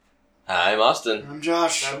I'm Austin. I'm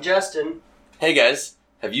Josh. I'm Justin. Hey guys,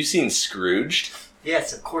 have you seen Scrooged?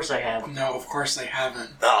 Yes, of course I have. No, of course I haven't.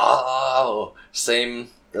 Oh, same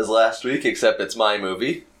as last week, except it's my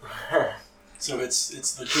movie. So it's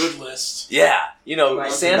the good list. Yeah, you know,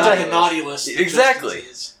 Right. Santa... Not the naughty list. Exactly.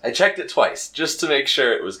 I checked it twice, just to make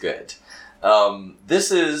sure it was good.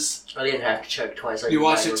 This is... I didn't have to check twice. You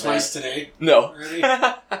watched it twice today? No. Already?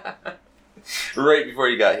 Right before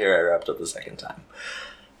you got here, I wrapped up the second time.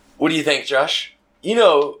 What do you think, Josh? You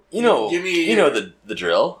know the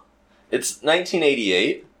drill. It's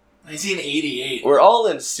 1988. 1988. We're all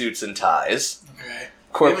in suits and ties. Okay.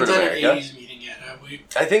 Corporate we haven't America. done an 80s meeting yet, have we?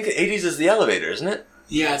 I think 80s is the elevator, isn't it?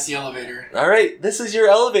 Yeah, it's the elevator. All right, this is your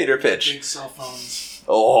elevator pitch. Big cell phones.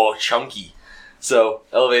 Oh, chunky. So,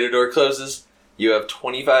 elevator door closes. You have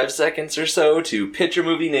 25 seconds or so to pitch a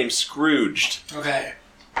movie named Scrooged. Okay.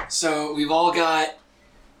 So we've all got,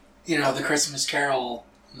 the Christmas Carol.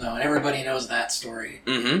 No, and everybody knows that story.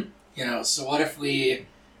 Mm-hmm. So what if we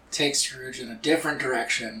take Scrooge in a different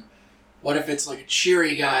direction? What if it's like a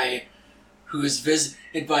cheery guy who is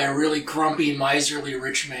visited by a really grumpy, miserly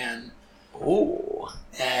rich man, Ooh.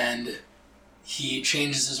 and he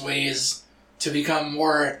changes his ways to become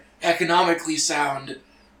more economically sound,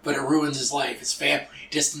 but it ruins his life. His family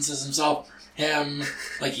distances himself from him,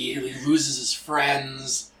 like he loses his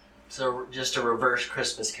friends. So just a reverse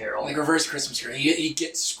Christmas Carol. Like reverse Christmas Carol. He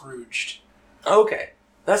gets Scrooged. Okay.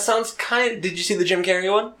 That sounds Did you see the Jim Carrey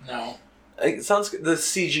one? No. It sounds... The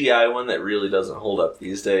CGI one that really doesn't hold up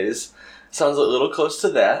these days. Sounds a little close to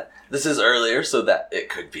that. This is earlier, so that it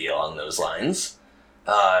could be along those lines.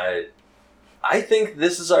 I think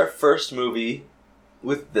this is our first movie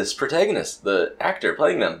with this protagonist, the actor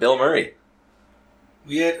playing them, Bill Murray.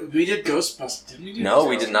 We did Ghostbusters, didn't we? No,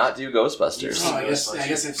 we did not do Ghostbusters. Oh, I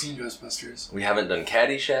guess I've seen Ghostbusters. We haven't done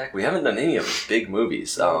Caddyshack. We haven't done any of his big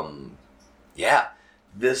movies. Yeah.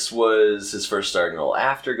 This was his first starring role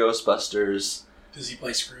after Ghostbusters. Does he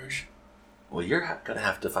play Scrooge? Well, you're gonna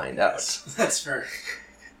have to find out. That's fair.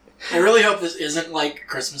 I really hope this isn't like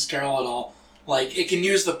Christmas Carol at all. Like, it can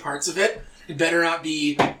use the parts of it. It better not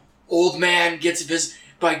be old man gets visited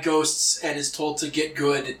by ghosts and is told to get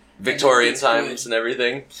good. Victorian times and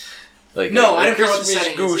everything. Like No, I don't care what the Christmas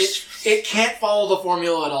setting goose. is. It can't follow the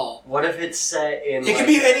formula at all. What if it's set in It can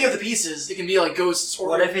be any of the pieces. It can be like ghosts or...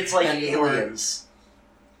 What if it's like and- aliens?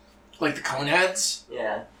 Like the Coneheads,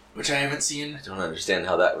 Yeah. which I haven't seen. I don't understand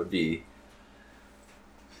how that would be.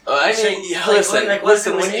 I So, mean, like, listen, what if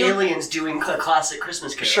listen. it was When you, aliens doing a classic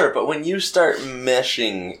Christmas Carol? sure, but when you start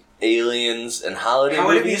meshing aliens and holiday How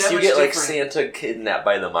would it be movies, that you much get like different? Santa kidnapped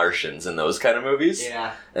by the Martians and those kind of movies.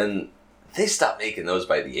 Yeah. And they stopped making those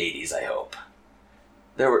by the 80s, I hope.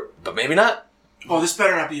 But maybe not. Oh, this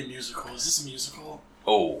better not be a musical. Is this a musical?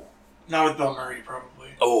 Oh. Not with Bill Murray, probably.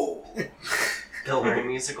 Oh. Bill Murray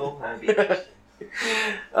musical? That'd be interesting.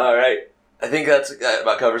 All right. I think that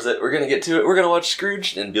about covers it. We're going to get to it. We're going to watch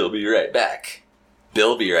Scrooge, and Bill be right back.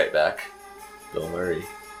 Bill be right back. Bill Murray.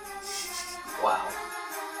 Wow.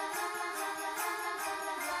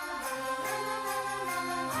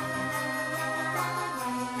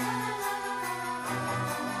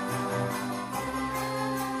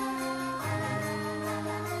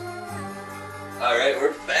 All right,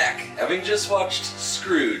 we're back. Having just watched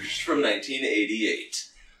Scrooge from 1988.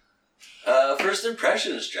 First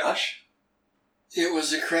impressions, Josh? It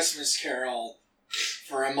was a Christmas Carol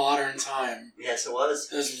for a modern time. Yes, it was.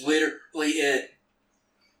 That was literally it.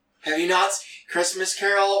 Have you not seen Christmas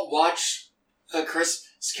Carol? Watch a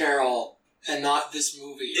Christmas Carol and not this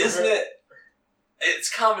movie. Isn't it?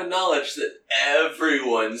 It's common knowledge that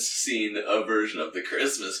everyone's seen a version of the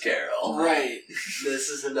Christmas Carol. Right. This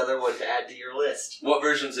is another one to add to your list. What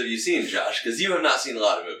versions have you seen, Josh? Because you have not seen a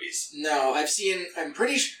lot of movies. No, I'm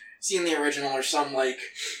pretty sure seen the original or some,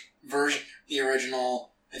 version of the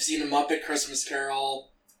original. I've seen a Muppet Christmas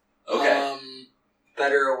Carol. Okay.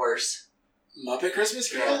 Better or worse? Muppet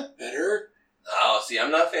Christmas Carol? Better? Oh, see,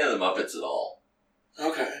 I'm not a fan of the Muppets at all.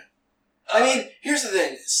 Okay. I mean, here's the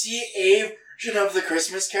thing. See a version of the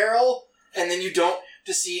Christmas Carol, and then you don't have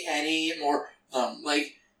to see any more of them.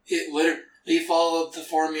 Like, it literally followed the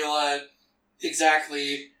formula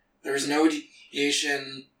exactly. There was no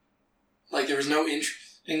deviation. Like, there was no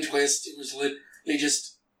twist. It was literally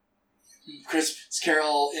just Christmas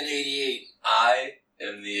Carol in 88. I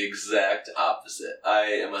am the exact opposite. I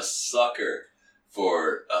am a sucker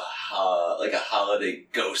for a holiday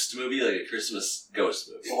ghost movie, like a Christmas ghost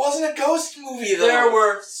movie. It wasn't a ghost movie, though. There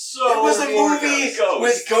were so It was a more movie ghosts.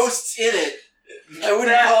 with ghosts in it. I wouldn't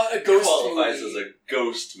That call it a ghost qualifies movie. as a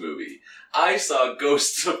ghost movie. I saw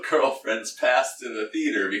Ghosts of Girlfriends Past in the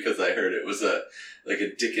theater because I heard it was a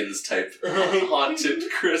Dickens type haunted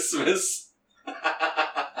Christmas.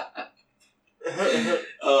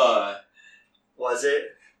 Was it?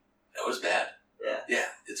 That was bad. Yeah. Yeah,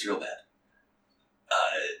 it's real bad.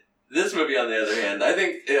 This movie, on the other hand, I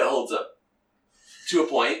think it holds up to a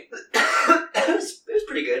point. It was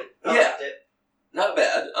pretty good. I Yeah. liked it. Not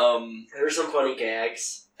bad. There were some funny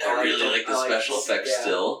gags. I really like the special effects yeah.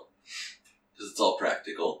 still, because it's all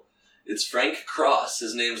practical. It's Frank Cross.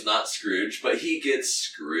 His name's not Scrooge, but he gets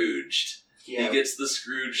Scrooged. Yeah. He gets the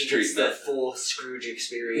Scrooge He gets treatment. the full Scrooge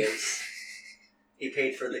experience. He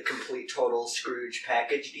paid for the complete total Scrooge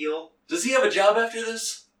package deal. Does he have a job after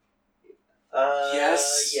this?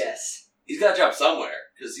 Yes. Yes. He's got a job somewhere,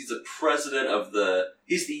 because he's a president of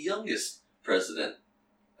he's the youngest president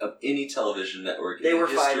of any television network They in were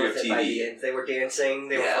the fine history with of it by the TV. end. They were dancing.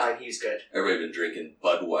 They Yeah. were fine. He was good. Everybody been drinking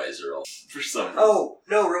Budweiser all for some reason. Oh,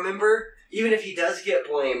 no, remember? Even if he does get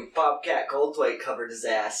blamed, Bobcat Goldthwait covered his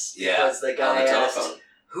ass. Yeah, Because the on guy the asked, telephone.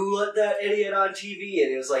 who let that idiot on TV? And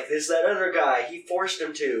he was like, this that other guy. He forced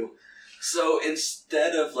him to. So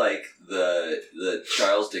instead of like the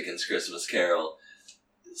Charles Dickens Christmas Carol,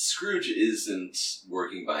 Scrooge isn't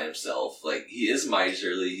working by himself. Like, he is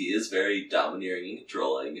miserly, he is very domineering and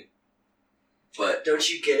controlling. But Don't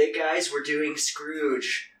you get it, guys? We're doing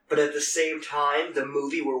Scrooge. But at the same time, the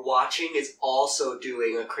movie we're watching is also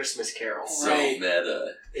doing A Christmas Carol. so Right.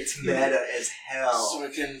 meta. It's meta as hell. So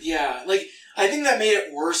it can, yeah. Like, I think that made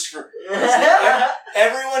it worse for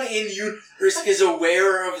everyone in universe is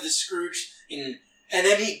aware of the Scrooge thing, and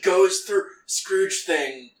then he goes through Scrooge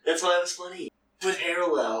thing. That's why it was funny. But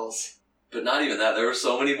parallels. But not even that, there were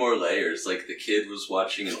so many more layers. Like, the kid was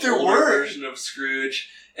watching an There older were. version of Scrooge,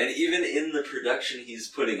 and even in the production he's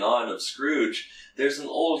putting on of Scrooge, there's an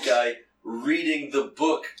old guy reading the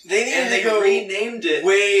book, They needed and to they go renamed it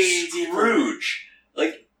way deeper. Scrooge.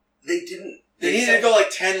 Like, they didn't... They needed to go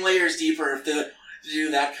like 10 layers deeper if to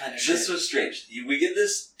do that kind of shit. This was strange. We get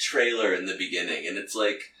this trailer in the beginning, and it's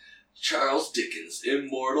like, Charles Dickens'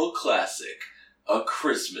 immortal classic, A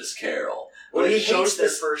Christmas Carol. Well, But he it shows hates the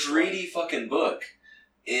this first 3D fucking book,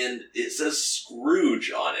 and it says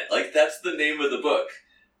Scrooge on it. Like, that's the name of the book.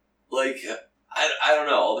 Like, I don't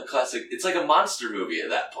know, all the classic... It's like a monster movie at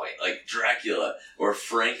that point, like Dracula or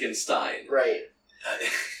Frankenstein. Right.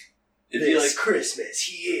 It'd be This like... Christmas,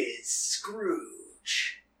 he is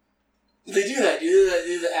Scrooge. They do that.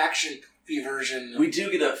 Do the action version We do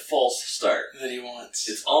get a false start. that he wants.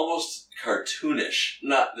 It's almost cartoonish.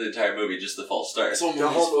 Not the entire movie, just the false start. This whole The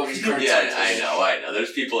whole movie's movie's fucking Yeah, cartoons. I know.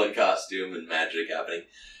 There's people in costume and magic happening.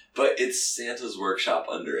 But it's Santa's workshop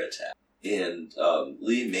under attack. And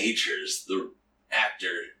Lee Majors, the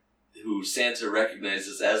actor who Santa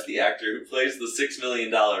recognizes as the actor who plays the $6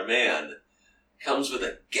 Million Man, comes with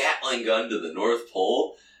a Gatling gun to the North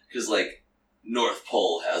Pole, because, like, North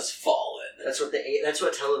Pole has fallen. That's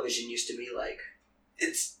what television used to be like.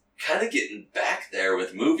 It's kind of getting back there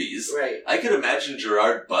with movies. Right. I could imagine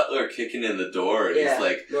Gerard Butler kicking in the door and Yeah. he's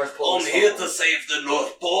like, North Pole. I'm is here falling. to save the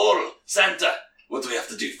North Pole! Santa, what do we have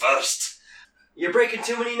to do first? You're breaking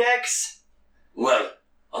too many necks. Well,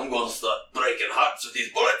 I'm going to start breaking hearts with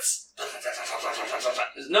these bullets.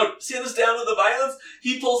 No, Santa's down with the violence.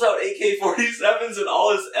 He pulls out AK-47s and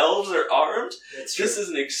all his elves are armed. That's true. This is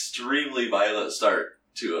an extremely violent start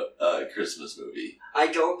to a Christmas movie. I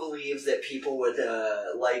don't believe that people would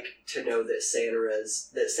like to know that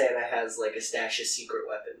Santa has like a stash of secret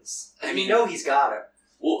weapons. I You mean- know he's got them.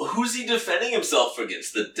 Well, who's he defending himself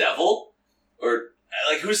against? The devil? Or,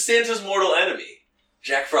 like, who's Santa's mortal enemy?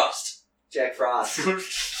 Jack Frost. Jack Frost,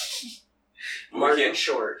 we Martin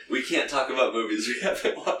Short. can't talk about movies we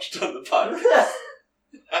haven't watched on the podcast.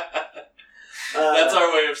 That's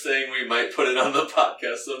our way of saying we might put it on the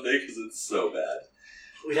podcast someday because it's so bad.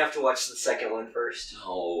 We'd have to watch the second one first.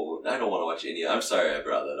 No, I don't want to watch any. I'm sorry I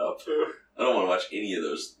brought that up. I don't want to watch any of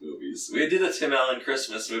those movies. We did a Tim Allen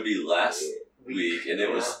Christmas movie last week, and it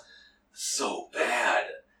was so bad.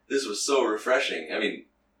 This was so refreshing. I mean,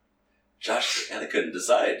 Josh kind of couldn't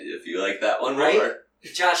decide if you like that one Right? more.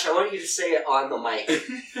 Josh, I want you to say it on the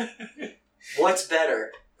mic. What's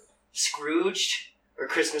better, Scrooged or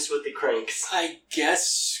Christmas with the Cranks? I guess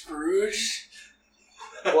Scrooge,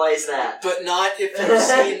 Why is that? but not if you've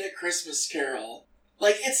seen A Christmas Carol.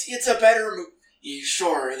 Like, it's a better movie.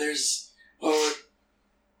 Sure, there's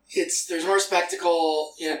more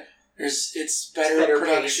spectacle. You know, it's better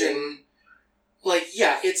production. pacing. Like,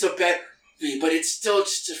 yeah, it's a better movie, but it's still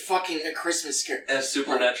just a fucking A Christmas Carol. As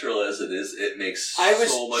supernatural as it is, it makes I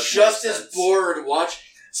was so much just more as sense. bored watching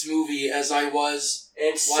this movie as I was And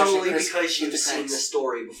it's watching solely Christmas because with you've the seen Cranks. the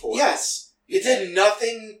story before. Yes, it did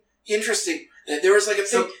nothing interesting. There was like a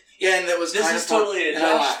thing, and that was This kind is of fun, totally a and I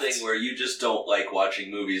Josh laughed. thing where you just don't like watching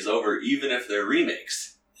movies over, even if they're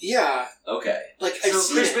remakes. Yeah, Okay. like I've So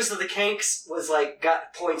seen Christmas it. of the Kanks was like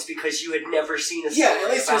got points because you had never seen a story. Yeah, at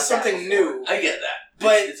least it was about that something before. new. I get that.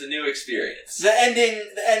 But- it's a new experience. The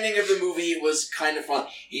ending of the movie was kind of fun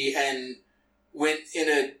and went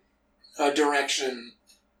in a direction,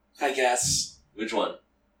 I guess. Which one?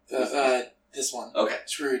 This one. Okay.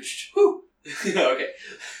 Scrooged. Whew. Okay.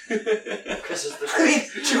 Christmas of the I mean,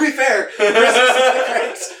 Kanks. to be fair, Christmas of the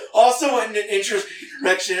Cranks also went in an interesting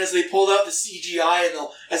direction as they pulled out the CGI in the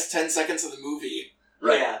last 10 seconds of the movie.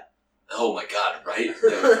 Right. Yeah. Oh my god, right? The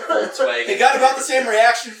Volkswagen. It got about the same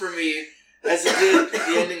reaction from me as it did at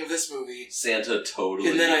the ending of this movie. Santa totally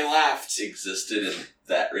And then I laughed. existed in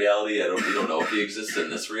that reality. We don't know if he exists in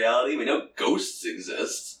this reality. We know ghosts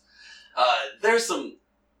exist. There's some...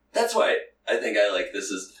 That's why I think I like this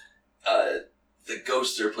is... the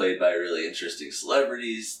ghosts are played by really interesting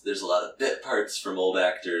celebrities. There's a lot of bit parts from old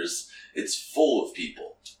actors. It's full of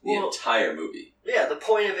people. The Well- entire movie. Yeah, the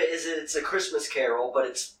point of it is that it's a Christmas Carol, but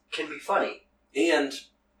it can be funny. And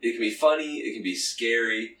it can be funny, it can be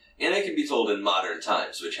scary, and it can be told in modern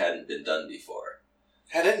times, which hadn't been done before.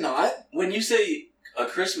 Had it not? When you say A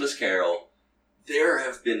Christmas Carol, there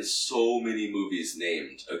have been so many movies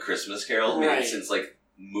named A Christmas Carol. I mean, Right. since, like,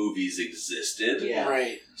 movies existed. Yeah.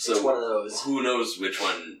 Right. So It's one of those. who knows which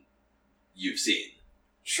one you've seen?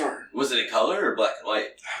 Sure. Was it in color or black and white?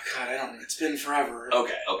 Oh god, I don't know. It's been forever.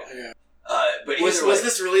 Okay. Yeah. But Was either way-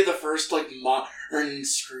 this really the first, like, modern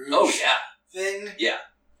Scrooge Oh, yeah. thing? Yeah.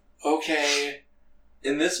 Okay.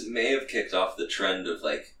 And this may have kicked off the trend of,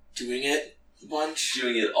 like, Doing it a bunch.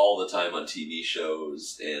 doing it all the time on TV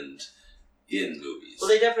shows and in movies. Well,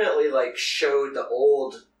 they definitely like showed the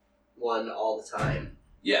old one all the time,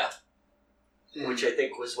 Yeah. which I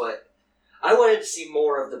think was what I wanted to see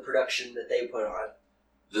more of the production that they put on.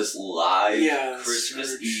 This live Yeah,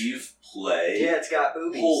 Christmas Scrooge. Eve play. Yeah, it's got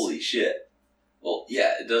boobies. Holy shit. Well,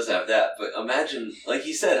 yeah, it does have that, but imagine, like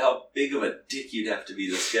he said, how big of a dick you'd have to be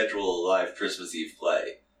to schedule a live Christmas Eve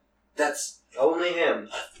play. That's Only him.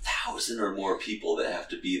 1,000 or more people that have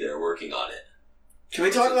to be there working on it. Can we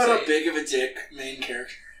talk about how insane. big of a dick main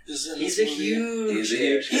character is in He's this a movie? huge. He's a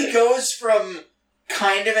huge He dick. goes from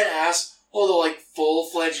kind of an asshole to like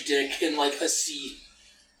full-fledged dick in like a scene.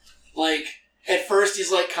 Like, at first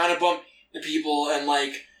he's like kind of bumping the people and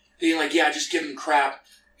like being like, yeah, just give him crap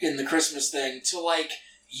in the Christmas thing, to like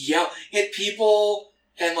yell at people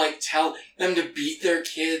and like tell them to beat their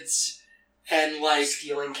kids and like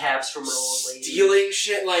Stealing caps from an old lady. stealing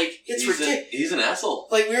shit. Like, it's ridiculous. He's an asshole.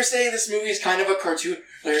 Like, we were saying this movie is kind of a cartoon.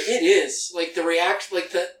 Like, it is. Like, the way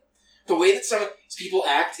that some of these people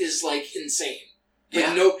act is, like, insane. Like,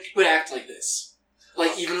 Yeah. no would act like this.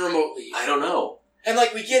 Like, even remotely. I don't know. And,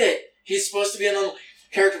 like, we get it. He's supposed to be an unlikable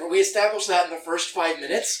character, but we established that in the first 5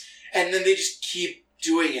 minutes, and then they just keep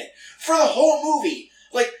doing it. For the whole movie.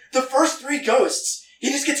 Like, the first 3 ghosts, he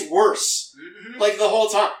just gets worse. Mhm. Like, the whole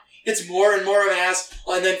time. It's more and more of an ass,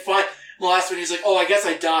 and then the last one he's like, oh, I guess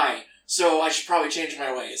I die, so I should probably change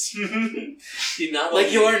my ways. He not Like,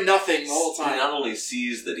 only, you learn nothing the whole He time. not only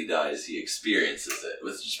sees that he dies, he experiences it,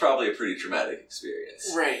 which is probably a pretty traumatic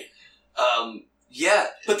experience. Right. Yeah.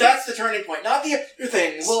 But that's the turning point, not the other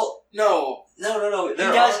things. Well, no. no. He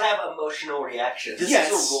does have emotional reactions. This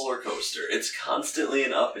Yes. is a roller coaster. It's constantly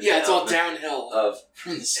an up and Yeah, down. it's all downhill Of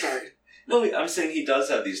from the start. no, I'm saying he does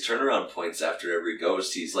have these turnaround points after every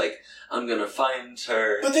ghost. He's like, I'm gonna find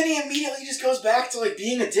her. But then he immediately just goes back to, like,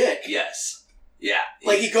 being a dick. Yes. Yeah.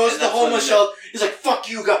 Like, he goes And to the that's when homeless shelter, he's like, fuck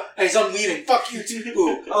you guys, I'm leaving, fuck you too.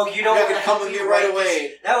 Oh, you You're don't not want gonna to come with me right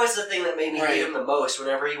away. That was the thing that made me Right. hate him the most.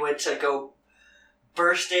 Whenever he went to go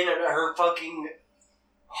burst in at her fucking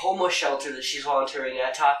homeless shelter that she's volunteering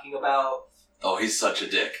at, talking about, Oh, he's such a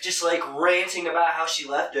dick. just like ranting about how she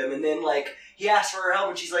left him, and then like he asked for her help,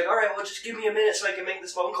 and she's like, "All right, well, just give me a minute so I can make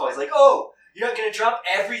this phone call." He's like, "Oh, you're not gonna drop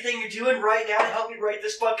everything you're doing right now to help me right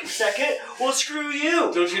this fucking second? Well, screw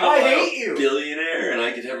you! Don't you know I I'm hate a you." billionaire and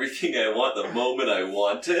I get everything I want the moment I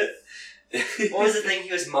want it? What was the thing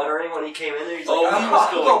he was muttering when he came in there? He's Oh, like, he "I'm was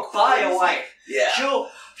gonna going go buy a crazy. wife. Yeah.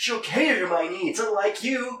 She'll cater to my needs, unlike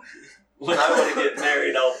you." When I want to get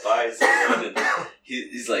married, I'll buy someone. And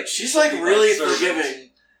he's like, She's, like, "Be my really servant."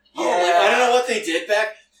 forgiving. Yeah. Like, I don't know what they did back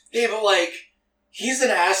then, but, like, he's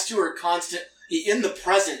an ass to her constantly in the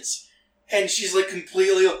presence, and she's, like,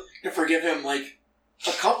 completely to forgive him, like,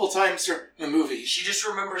 a couple times through the movie. She just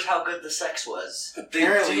remembers how good the sex was. They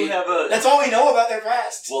Apparently, do have a. that's all we know about their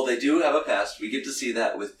past. Well, they do have a past. We get to see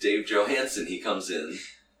that with Dave Johansen. He comes in.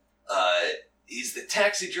 he's the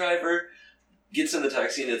taxi driver, gets in the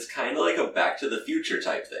taxi, and it's kind of like a Back to the Future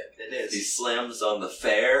type thing. It is. He slams on the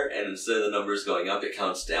fare, and instead of the numbers going up, it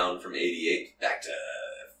counts down from 88 back to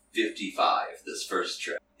 55 this first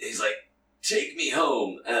trip. He's like, take me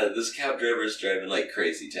home. This cab driver is driving like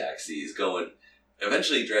crazy taxi. He's going,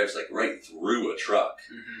 eventually he drives like right through a truck.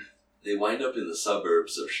 Mm-hmm. They wind up in the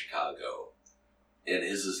suburbs of Chicago, and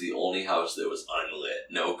his is the only house that was unlit.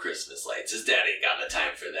 No Christmas lights. His dad ain't got the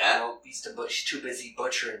time for that. No, he's too busy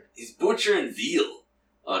butchering. He's butchering veal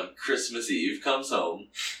on Christmas Eve, comes home,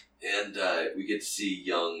 and we get to see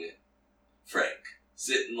young Frank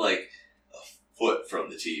sitting like a foot from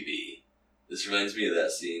the TV. This reminds me of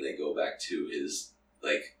that scene. They go back to his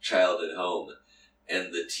like childhood home,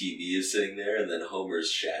 and the TV is sitting there, and then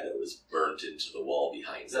Homer's shadow is burnt into the wall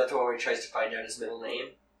behind Is it. that the one where he tries to find out his middle name?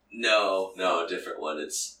 No, a different one. I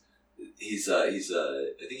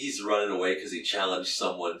think he's running away because he challenged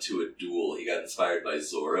someone to a duel. He got inspired by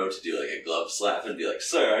Zorro to do like a glove slap and be like,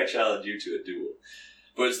 "Sir, I challenge you to a duel."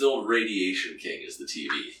 But it's the old Radiation King is the TV.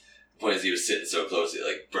 The point is he was sitting so close he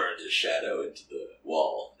like burned his shadow into the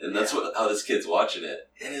wall, and that's how this kid's watching it.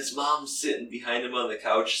 And his mom's sitting behind him on the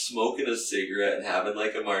couch smoking a cigarette and having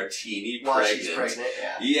like a martini. While she's pregnant,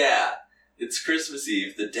 Yeah, it's Christmas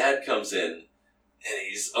Eve. The dad comes in, and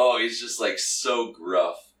he's just like so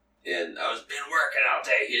gruff. And I was been working all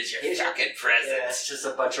day. Here's your fucking present. Yeah, it's just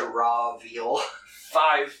a bunch of raw veal.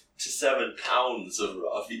 5 to 7 pounds of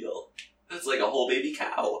raw veal. That's like a whole baby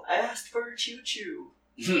cow. I asked for a choo-choo.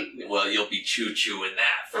 Well, you'll be choo-chooing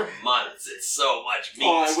that for months. It's so much meat.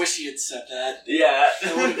 Oh, I wish he had said that. Yeah.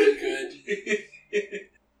 That would have been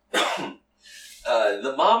good.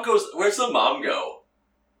 The mom goes... Where's the mom go?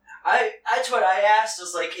 That's what I asked.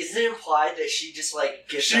 Was like, is it implied that she just like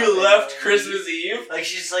gets She up and left leaves? Christmas Eve? Like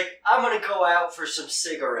she's like, I'm gonna go out for some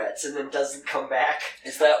cigarettes, and then doesn't come back.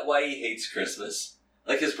 Is that why he hates Christmas?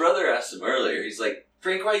 Like, his brother asked him earlier. He's like,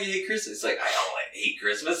 Frank, why do you hate Christmas? He's like, I don't hate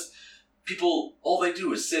Christmas. People, all they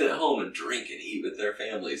do is sit at home and drink and eat with their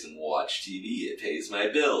families and watch TV. It pays my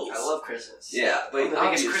bills. I love Christmas. Yeah, but I'm the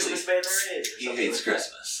biggest Christmas fan there is. He hates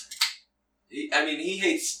Christmas. He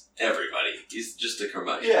hates everybody. He's just a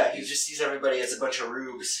curmudgeon. Yeah, he just sees everybody as a bunch of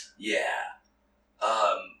rubes. Yeah.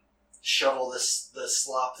 Shovel the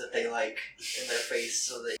slop that they like in their face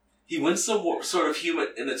so they... He wins some sort of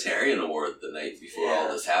humanitarian award the night before all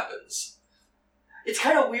this happens. It's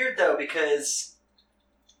kind of weird, though, because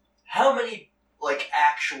how many, like,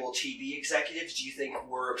 actual TV executives do you think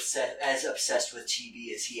were as obsessed with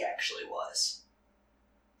TV as he actually was?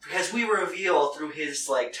 Because we reveal through his,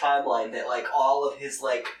 like, timeline that, like, all of his,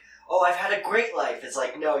 like, oh, I've had a great life. It's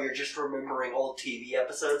like, no, you're just remembering old TV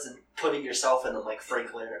episodes and putting yourself in them like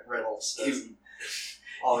Frank Reynolds does in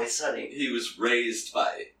Always Sunny. He was raised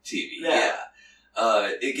by TV, Yeah.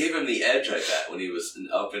 It gave him the edge, I bet, when he was an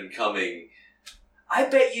up-and-coming... I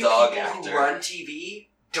bet you dog people actor. who run TV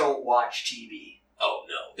don't watch TV. Oh,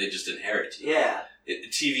 no. They just inherit TV. Yeah.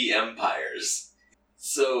 TV empires.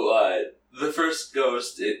 So, the first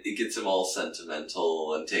ghost, it gets him all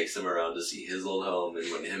sentimental and takes him around to see his old home and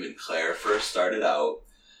when him and Claire first started out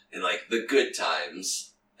and, like, the good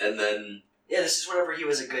times. And then... Yeah, this is whenever he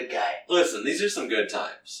was a good guy. Listen, these are some good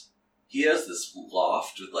times. He has this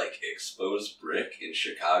loft with, like, exposed brick in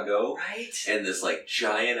Chicago. Right? And this, like,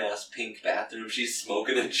 giant-ass pink bathroom. She's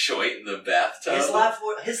smoking a joint in the bathtub. His life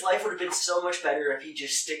would have been so much better if he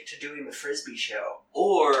just stick to doing the Frisbee show.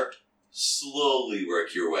 Or slowly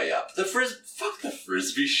work your way up. Fuck the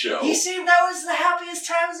Frisbee show. He seemed that was the happiest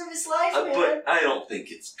times of his life, man. But I don't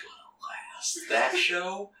think it's gonna last. That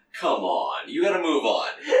show? Come on. You gotta move on.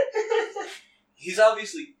 He's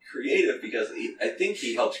obviously creative because I think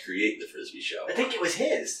he helped create the Frisbee show. I think it was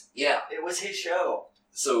his. Yeah. It was his show.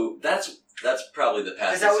 So that's probably the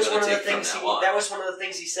path Because that he's was gonna one of the take from things. now on. That was one of the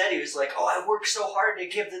things he said. He was like, "Oh, I worked so hard to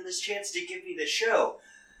give them this chance to give me this show."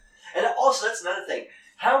 And also, that's another thing.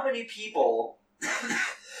 How many people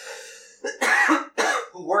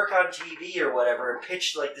who work on TV or whatever and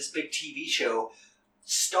pitch like this big TV show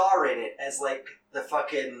star in it as like the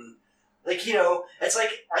fucking, like, you know, it's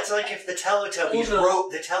like if the Teletubbies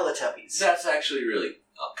wrote the Teletubbies. That's actually really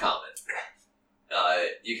common.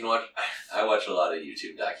 You can watch. I watch a lot of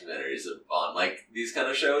YouTube documentaries on like these kind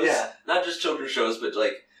of shows. Yeah. Not just children's shows, but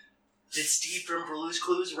like. Did Steve from Blue's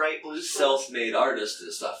Clues write Blue's Clues? Self-made artists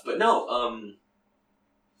and stuff, but no.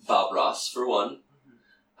 Bob Ross for one.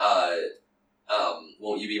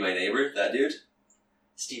 Won't You Be My Neighbor? That dude.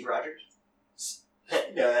 Steve Rogers.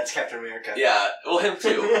 No, that's Captain America. Yeah, well, him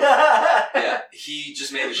too. Yeah, he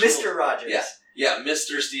just made a show. Mr. Rogers. Yeah,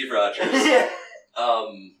 Mr. Steve Rogers. Yeah.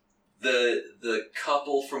 The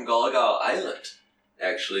couple from Gullah Island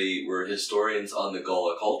actually were historians on the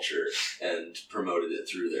Gullah culture and promoted it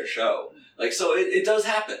through their show. Like, so it does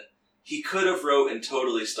happen. He could have wrote and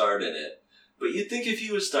totally starred in it, but you'd think if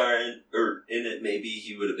he was starring or in it, maybe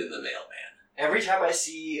he would have been the mailman. Every time I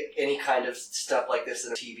see any kind of stuff like this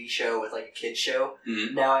in a TV show with like a kid show,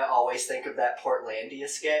 Mm-hmm. now I always think of that Portlandia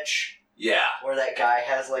sketch Yeah. where that guy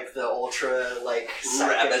has like the ultra like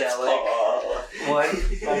Rabbit's psychedelic paw. one.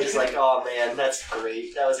 I'm just like, oh man, that's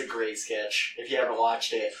great. That was a great sketch. If you haven't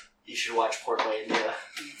watched it, you should watch Portlandia.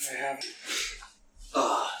 I have.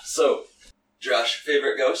 So, Josh,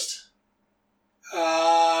 favorite ghost?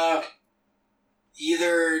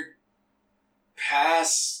 Either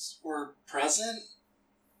past or present,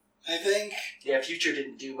 I think. Yeah, Future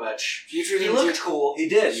didn't do much. Future He didn't looked cool. He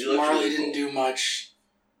did. He looked Marley really didn't cool. do much.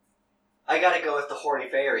 I gotta go with the Horny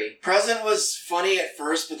Fairy. Present was funny at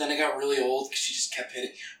first, but then it got really old because she just kept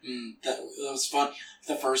hitting. That was fun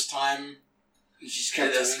the first time. She just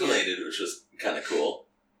kept It doing it. escalated, which was kind of cool.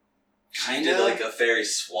 She Kinda. did like a fairy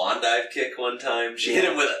swan dive kick one time. She hit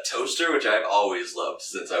him with a toaster, which I've always loved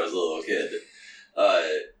since I was a little kid.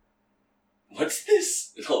 What's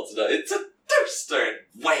this? It's a toaster,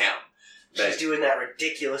 and wham! She's doing that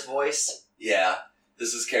ridiculous voice. Yeah,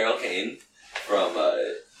 this is Carol Kane from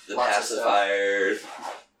The Lots of Pacifier.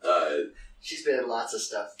 She's been in lots of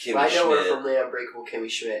stuff. Kimmy I know her Schmidt. from The Unbreakable Kimmy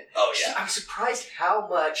Schmidt. Oh yeah, I'm surprised how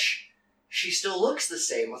much she still looks the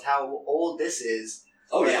same with how old this is.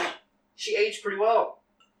 oh yeah. She aged pretty well.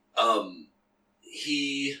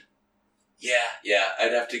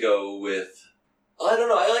 I'd have to go with. I don't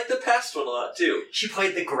know. I like the past one a lot too. She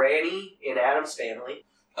played the granny in Addams Family.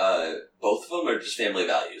 Both of them are just Family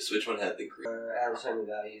Values. Which one had the green? Addams Family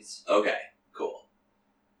Values. Okay, cool.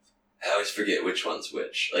 I always forget which one's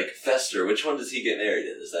which. Like Fester, which one does he get married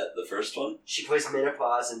in? Is that the first one? She plays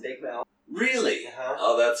Menopause in Big Mouth. Really? Uh-huh.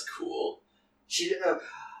 Oh, that's cool. She did.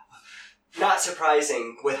 Not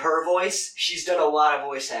surprising with her voice. She's done a lot of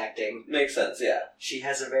voice acting. Makes sense. Yeah. She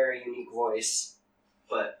has a very unique voice,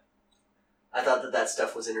 but I thought that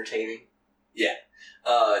stuff was entertaining.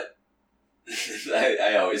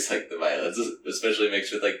 I always like the violence, especially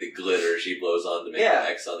mixed with like the glitter she blows on to make Yeah. the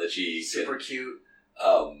X on the cheek. Super cute.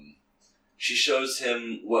 She shows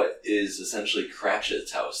him what is essentially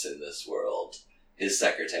Cratchit's house in this world, his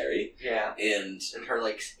secretary, Yeah. and her,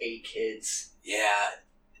 8 kids. yeah,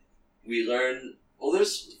 we learn. Well,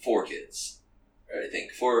 there's 4 kids, I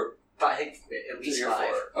think 4. I think at least 3 or 5.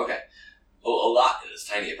 4. Okay. Well, a lot in this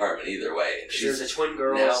tiny apartment either way. And There's a twin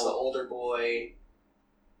girl, now- the older boy,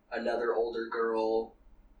 another older girl,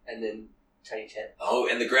 and then Tiny Tim. Oh,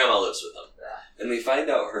 and the grandma lives with them. Yeah. And we find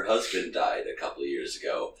out her husband died a couple of years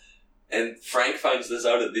ago. And Frank finds this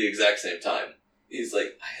out at the exact same time. He's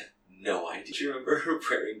like, I had no idea. Do you remember her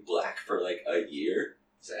wearing black for a year?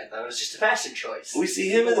 So I thought it was just a fashion choice. We see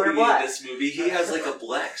him in the Wear beginning black. of this movie. He has a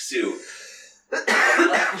black suit, a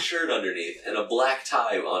black shirt underneath, and a black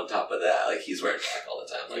tie on top of that. He's wearing black all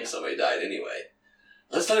the time, Yeah. somebody died anyway.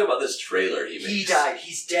 Let's talk about this trailer he makes. He died.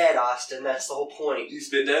 He's dead, Austin. That's the whole point. He's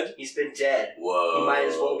been dead? He's been dead. Whoa. He might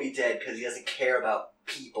as well be dead because he doesn't care about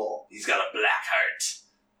people. He's got a black heart.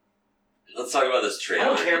 Let's talk about this trailer. I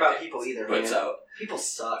don't care he about people either, puts man. out. People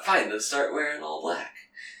suck. Fine, then start wearing all black.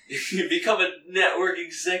 You become a network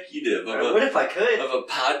executive What if I could? of a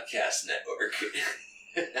podcast network.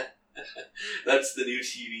 That's the new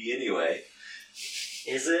TV anyway.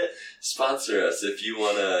 Is it? Sponsor us if you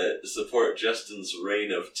want to support Justin's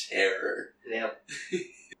reign of terror. Yeah.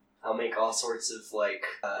 I'll make all sorts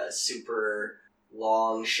of super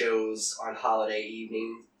long shows on holiday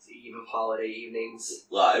evenings, eve of holiday evenings,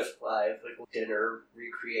 Live. live dinner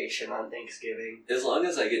recreation on Thanksgiving. As long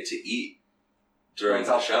as I get to eat during Once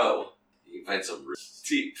the I'll show, you can find some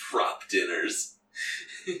cheap prop dinners.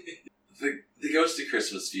 The Ghost of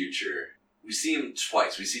Christmas Future. We see him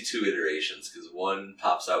twice. We see 2 iterations because one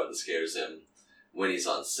pops out and scares him when he's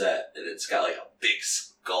on set, and it's got a big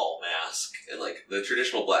skull mask and the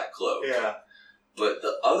traditional black cloak. Yeah. But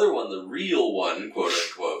the other one, the real one, quote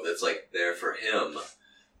unquote, that's there for him,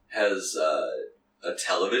 has a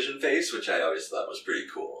television face, which I always thought was pretty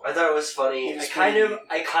cool. I thought it was funny. It was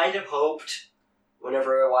I kind of hoped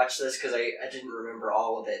whenever I watched this because I didn't remember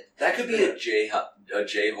all of it. That could be a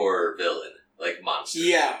J horror villain, monster.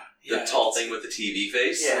 Yeah. The tall thing with the TV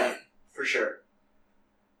face. Yeah, for sure.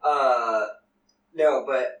 No,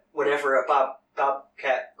 but whenever a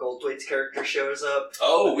Bobcat Goldthwait's character shows up,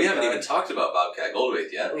 Oh, with we the haven't gun, even talked about Bobcat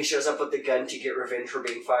Goldthwait yet. when he shows up with the gun to get revenge for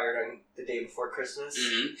being fired on the day before Christmas.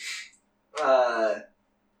 Mm-hmm.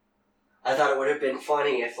 I thought it would have been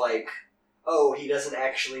funny if he doesn't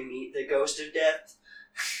actually meet the Ghost of Death,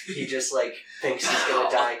 He just like thinks he's gonna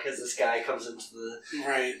die because this guy comes into the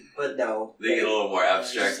Right. But no, They get a little more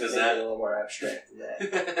abstract they than get that. a little more abstract than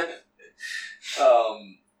that.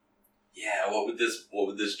 Yeah, what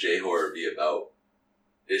would this J-horror be about?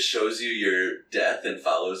 It shows you your death and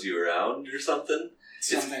follows you around or something?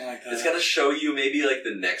 Something like that. It's gotta show you maybe like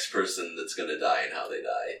the next person that's gonna die and how they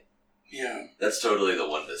die. Yeah. That's totally the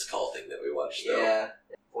one Miss Call thing that we watched though. Yeah,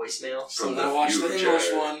 voicemail. So From I the watched the future.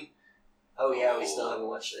 English one. Oh yeah, we still haven't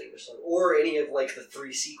watched the English one or any of like the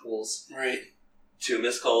 3 sequels. Right. 2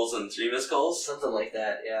 missed calls and 3 missed calls? Something like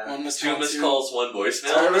that, yeah. One missed 2 call, missed two. calls, 1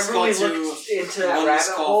 voicemail? I missed remember call we two, looked into that one rabbit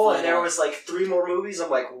missed call hole and final. there was like 3 more movies. I'm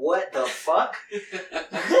like, what the fuck?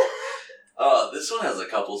 This one has a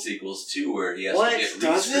couple sequels too where he has What? to get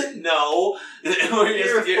Does re-scrooged. it? No. Where he has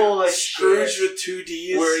You're to get full of Scrooge shit. with 2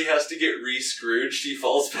 D's. where he has to get re-Scrooged. He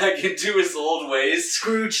falls back into his old ways.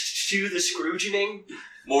 Scrooge to the Scroogening.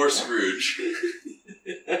 More Scrooge.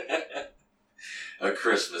 A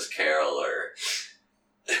Christmas Caroler.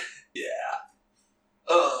 Yeah.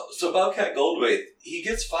 So Bobcat Goldthwait, he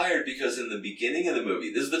gets fired because in the beginning of the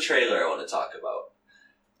movie, this is the trailer I want to talk about.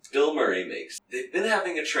 Bill Murray makes. They've been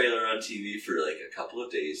having a trailer on TV for like a couple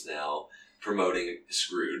of days now, promoting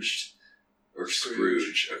Scrooged, or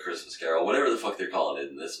Scrooge, A Christmas Carol, whatever the fuck they're calling it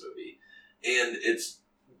in this movie. And it's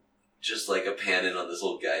just like a pan in on this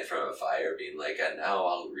little guy from a fire being like, and now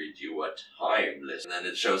I'll read you a timeless. And then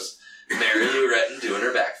it shows Mary Lou Retton doing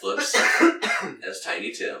her backflips as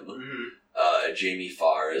Tiny Tim. Mm-hmm. Jamie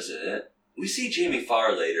Farr is in it. We see Jamie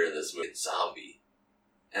Farr later in this movie. Zombie.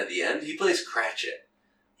 At the end, he plays Cratchit.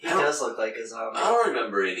 He does look like a zombie. I don't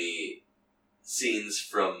remember any scenes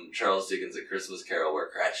from Charles Dickens' A Christmas Carol where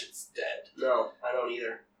Cratchit's dead. No, I don't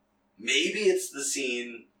either. Maybe it's the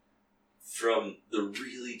scene from the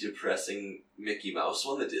really depressing Mickey Mouse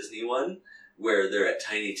one, the Disney one, where they're at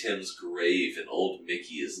Tiny Tim's grave and old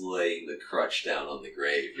Mickey is laying the crutch down on the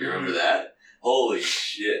grave. You remember that? Holy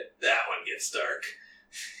shit, that one gets dark.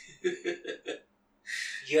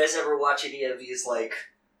 You guys ever watch any of these, like,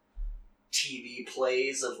 TV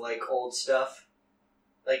plays of, like, old stuff?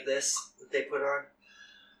 Like this, that they put on?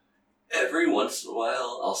 Every once in a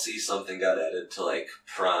while, I'll see something got added to, like,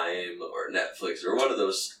 Prime or Netflix or one of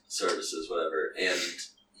those services, whatever, and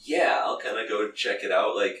yeah, I'll kind of go check it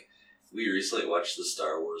out. Like, we recently watched the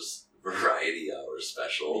Star Wars Variety Hour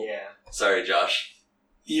special. Yeah. Sorry, Josh.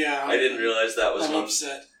 Yeah. I didn't realize that was I'm one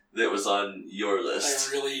upset. that was on your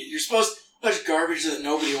list. You're supposed to watch garbage that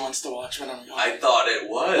nobody wants to watch when I'm young. I thought it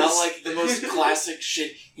was. Not like the most classic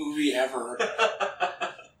shit movie ever.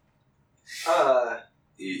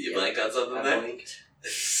 You blanked on something I there? blinked.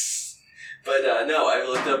 But no, I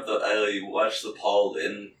watched the Paul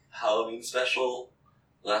Lynn Halloween special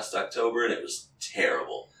last October, and it was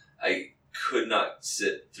terrible. I could not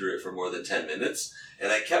sit through it for more than 10 minutes,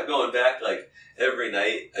 and I kept going back, like, every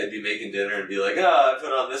night I'd be making dinner and be like, I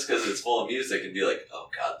put on this because it's full of music, and be like, oh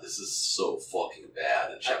god, this is so fucking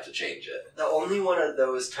bad, and have to change it. The only one of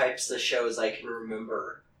those types of shows I can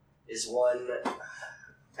remember is one...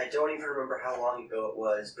 I don't even remember how long ago it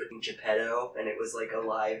was, but in Geppetto, and it was like a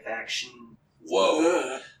live action...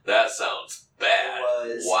 Whoa, Ugh. that sounds bad.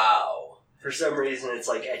 It was. Wow. For some reason, it's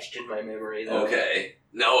like etched in my memory, though. Okay.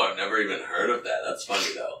 No, I've never even heard of that. That's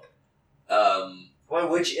funny, though. Why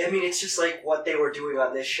would you? I mean, it's just like what they were doing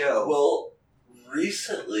on this show. Well,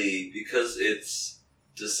 recently, because it's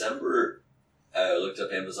December, I looked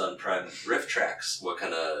up Amazon Prime Riff Tracks, what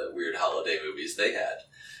kind of weird holiday movies they had.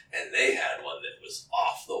 And they had one that was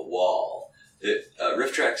off the wall.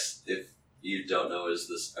 Riff Tracks, if you don't know,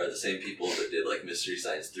 are the same people that did like Mystery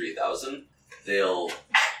Science 3000. They'll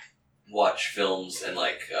watch films and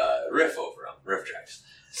like riff over them, Riff Tracks.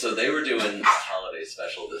 So they were doing a holiday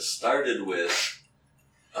special that started with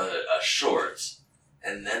a short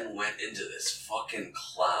and then went into this fucking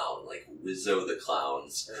clown, like Wizzo the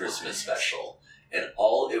Clown's Christmas special. And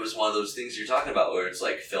it was one of those things you're talking about where it's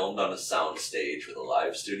like filmed on a sound stage with a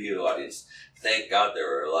live studio audience. Thank God there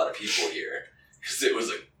were a lot of people here. Because it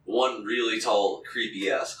was one really tall,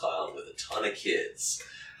 creepy-ass clown with a ton of kids.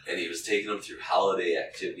 And he was taking them through holiday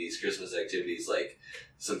activities, Christmas activities, like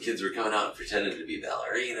some kids were coming out and pretending to be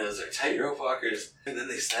ballerinas or tightrope walkers. And then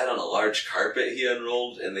they sat on a large carpet he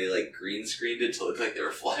unrolled and they like green screened it to look like they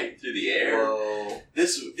were flying through the air. Whoa.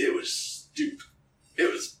 It was stupid.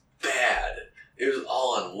 It was bad. It was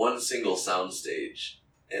all on one single soundstage.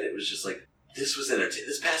 And it was just like,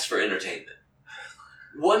 this passed for entertainment.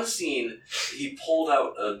 One scene, he pulled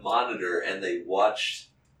out a monitor and they watched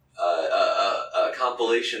a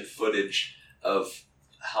compilation footage of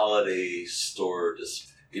holiday store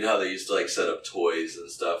You know how they used to like set up toys and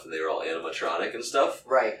stuff and they were all animatronic and stuff?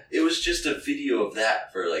 Right. It was just a video of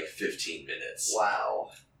that for like 15 minutes.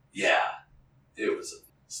 Wow. Yeah. It was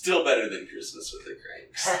still better than Christmas with the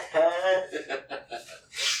Cranks.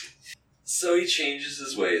 So he changes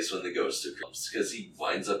his ways when the ghost comes because he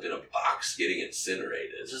winds up in a box getting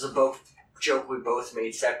incinerated. This is joke we both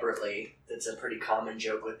made separately. That's a pretty common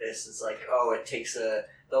joke with this. It's like, oh, it takes the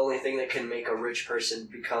only thing that can make a rich person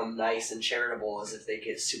become nice and charitable is if they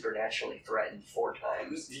get supernaturally threatened 4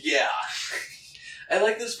 times. Yeah. I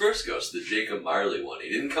like this first ghost, the Jacob Marley one. He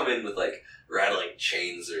didn't come in with like rattling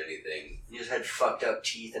chains or anything. He just had fucked up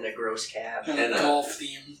teeth and a gross cap. And a golf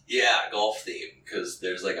theme. Yeah, golf theme, because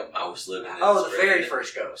there's like a mouse living in Oh, his the very brain.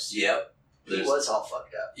 first ghost. Yep. He was all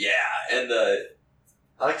fucked up. Yeah, and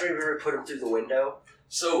I like to remember put him through the window.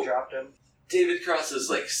 so Dropped him. David Cross is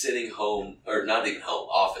like sitting home, or not even home,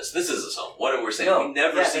 office. This is his home. What are we saying? No, We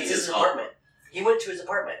never see that's his home. apartment. He went to his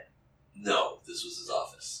apartment. No, this was his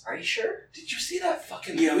office. Are you sure? Did you see that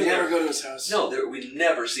fucking Yeah, we movie? never go to his house. No, we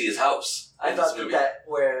never see his house. I in this thought movie. that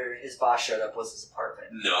where his boss showed up was his apartment.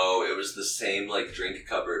 No, it was the same like drink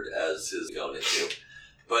cupboard as his going into.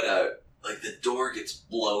 But like the door gets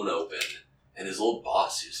blown open and his old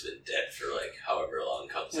boss who's been dead for like however long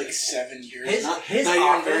comes Like in. 7 years. His not office,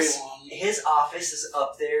 even very long. his office is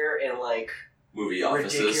up there in like Movie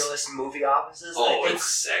offices. ridiculous movie offices. Oh, I think it's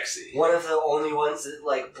sexy. one of the only ones that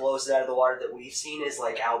like blows it out of the water that we've seen is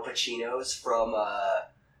like Al Pacino's from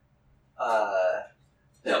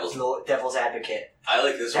Devil's Advocate. I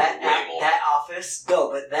like this one way more. That office,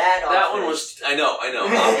 no, but that One was I know.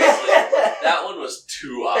 Obviously, that one was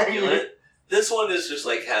too opulent. This one is just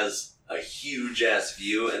like has a huge ass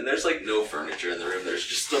view, and there's like no furniture in the room. There's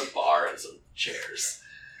just a bar and some chairs.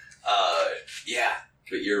 Yeah,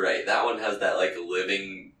 but you're right. That one has that like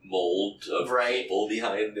living mold of people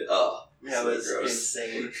behind it. Oh, that so was gross.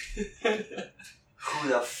 insane. Who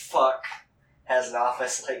the fuck has an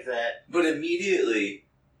office like that? But immediately,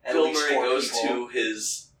 At Bill least Murray 4 goes people. to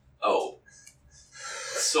his. Oh,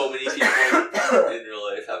 so many people in real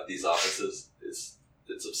life have these offices. It's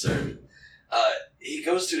absurd. He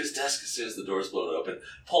goes to his desk as soon as the door's blown open,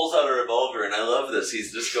 pulls out a revolver, and I love this.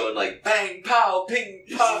 He's just going like bang, pow, ping,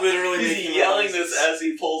 pow. He's literally He's making yelling noises. this as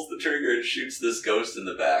he pulls the trigger and shoots this ghost in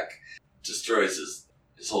the back. Destroys his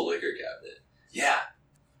whole liquor cabinet. Yeah.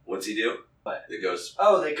 What's he do? What? The ghost.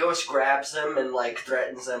 Oh, the ghost grabs him and like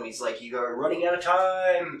threatens him. He's like, "You are running out of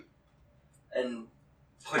time," and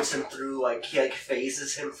puts him through like he like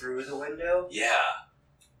phases him through the window, Yeah.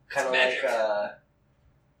 kind of Magic. like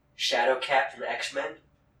Shadowcat from X-Men.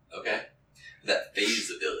 Okay. That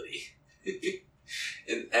phase ability.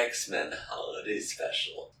 An X-Men holiday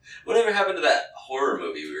special. Whatever happened to that horror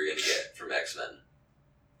movie we were going to get from X-Men?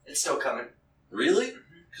 It's still coming. Really?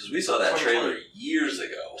 Because we saw that 2020. trailer years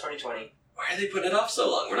ago. 2020. Why are they putting it off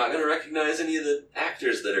so long? We're not going to recognize any of the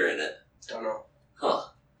actors that are in it. Don't know. Huh.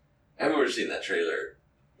 I remember seeing that trailer.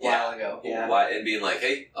 A while ago. Yeah. Why, and being like,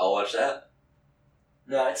 hey, I'll watch that.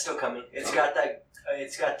 No, it's still coming. It's Oh. got that.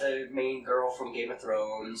 It's got the main girl from Game of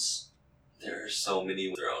Thrones. There are so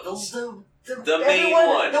many thrones. The main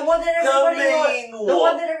one. The one that everybody loves. The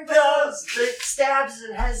one that everybody The- loves. That stabs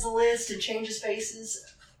and has the list and changes faces.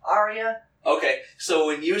 Arya. Okay, so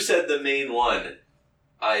when you said the main one,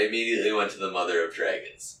 I immediately went to the Mother of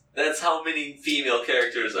Dragons. That's how many female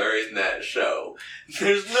characters are in that show.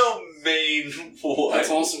 There's no main one. That's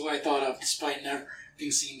also who I thought of, despite never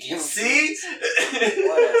having seen Game of See?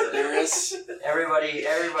 Whatever. There is. Everybody.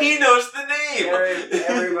 He knows the name!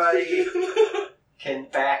 Everybody can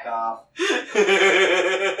back off.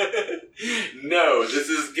 No, this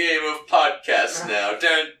is Game of Podcasts now.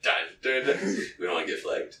 Dun, dun, dun, dun. We don't want to get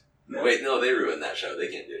flagged. No. Wait, no, they ruined that show. They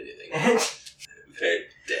can't do anything. They're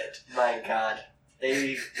dead. My God,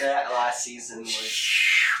 that last season was.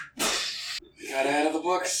 Got ahead of the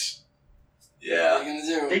books. What Yeah. are you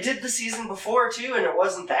gonna do? They did the season before too, and it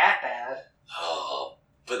wasn't that bad. Oh,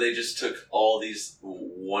 but they just took all these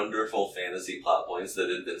wonderful fantasy plot points that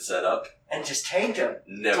had been set up. And just tanked them.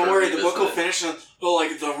 Never Don't worry, the book will revisited. finish on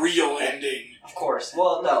like the real ending. Of course.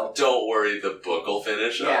 Well, no. Don't worry, the book will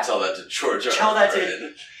finish. Yeah. I'll tell that to George R. Tell R. that to-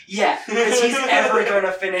 Martin. Yeah, because he's ever going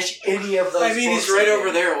to finish any of those I mean, he's books right again.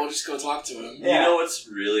 over there. We'll just go talk to him. Yeah. You know what's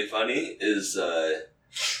really funny is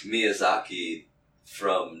Miyazaki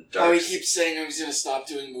from Dark. Oh, he keeps saying he's gonna stop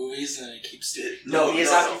doing movies, and then he keeps doing. No,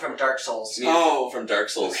 Miyazaki from Dark Souls. Oh, from Dark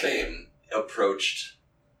Souls okay. fame approached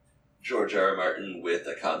George R. R. Martin with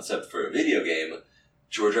a concept for a video game.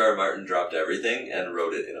 George R. R. Martin dropped everything and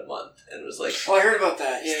wrote it in a month, and was like, Oh, I heard about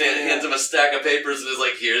that. Yeah, hands him a stack of papers and is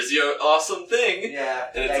like, "Here's your awesome thing." Yeah,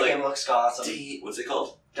 And it's that like, game looks awesome. What's it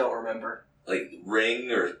called? Don't remember. like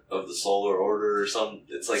ring or of the Solar Order or something.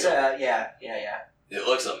 It's like yeah. it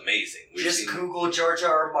looks amazing. Just Google George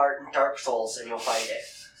R. R. Martin Dark Souls and you'll find it.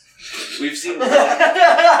 We've seen one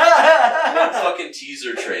fucking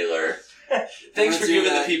teaser trailer. Thanks for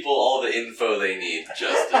giving the people all the info they need,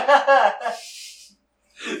 Justin.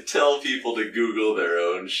 Tell people to Google their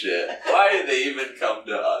own shit. Why did they even come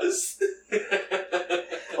to us?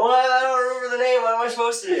 Well, I don't remember the name. What am I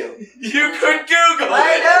supposed to do? You could Google it!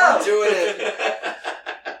 I know! I'm doing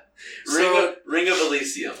it. Ring of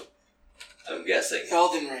Elysium. I'm guessing.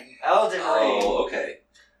 Elden Ring. Elden Ring. Oh, okay.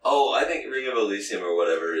 Oh, I think Ring of Elysium or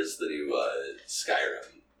whatever is the new Skyrim.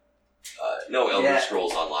 No, Elder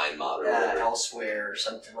Scrolls Online mod or whatever. Elsewhere or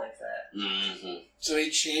something like that. Mm-hmm. So he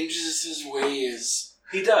changes his ways.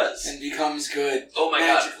 He does. And becomes good. Oh my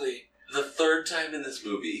magically. God. The third time in this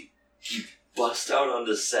movie, he busts out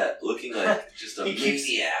onto set looking like just a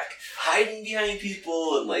maniac. Hiding behind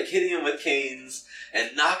people and like hitting them with canes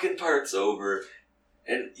and knocking parts over.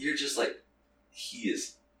 And you're just like,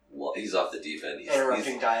 he's off the deep end.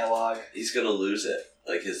 Interrupting dialogue. He's gonna lose it.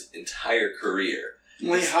 Like his entire career.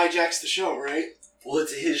 Well, he hijacks the show, right? Well,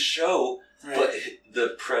 it's his show, Right. but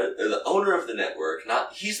the owner of the network,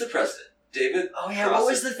 he's the president. David. Oh yeah, what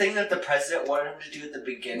was the thing that the president wanted him to do at the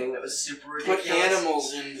beginning that was super ridiculous? Put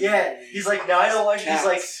animals in. Yeah, he's like, no, I don't want. Cats. He's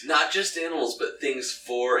like, not just animals, but things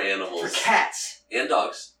for animals. for cats. And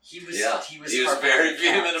dogs. He was very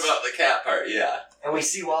vehement about the cat part, yeah. And we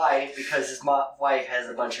see why, because his wife has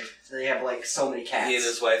a bunch of. They have like so many cats. He and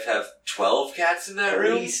his wife have 12 cats in that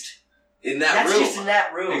room. At least. In that That's room. just in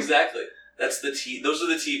that room. Exactly. That's those are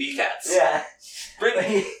the TV cats. Yeah.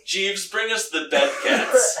 Jeeves, bring us the bed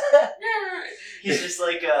cats. He's just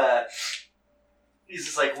like,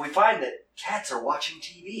 we find that cats are watching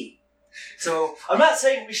TV. So, I'm not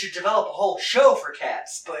saying we should develop a whole show for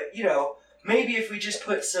cats, but, maybe if we just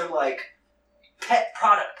put some, pet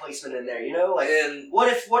product placement in there, And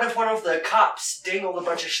what if one of the cops dangled a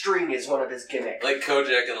bunch of string is one of his gimmicks? like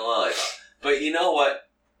Kojak and the Lollipop. But you know what?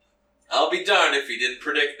 I'll be darned if he didn't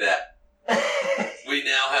predict that. We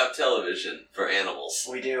now have television for animals.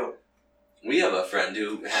 We do. We have a friend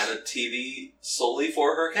who had a TV solely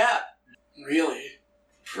for her cat. Really?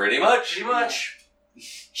 Pretty much. Pretty much.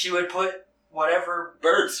 She would put whatever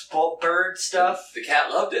Birds. Bird stuff. The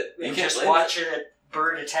cat loved it. You And can't just blame watch it.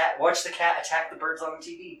 watch the cat attack the birds on the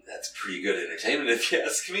TV. That's pretty good entertainment if you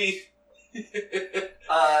ask me. It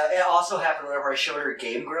also happened whenever I showed her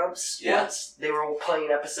Game Grumps once. They were playing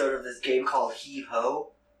an episode of this game called Heave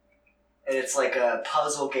Ho. And it's like a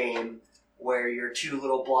puzzle game where you're two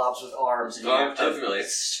little blobs with arms and you have to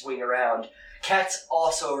swing around. Cats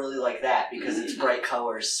also really like that because it's bright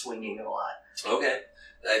colors swinging a lot. Okay.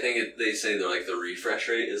 I think they say they're like the refresh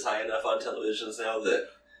rate is high enough on televisions now that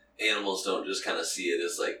animals don't just kind of see it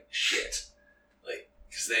as like shit. Like,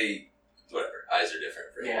 because eyes are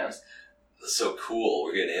different for animals. That's so cool.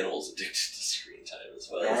 We're getting animals addicted to screen time as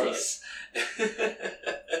well as us.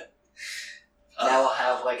 Now we'll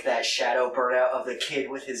have like that shadow burnout of the kid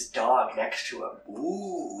with his dog next to him.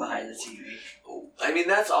 Ooh. Behind the TV. I mean,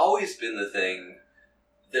 that's always been the thing.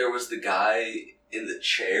 There was the guy in the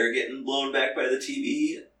chair getting blown back by the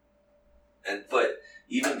TV. But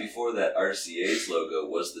even before that, RCA's logo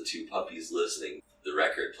was the two puppies listening to the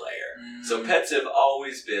record player. Mm. So pets have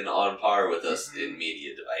always been on par with us in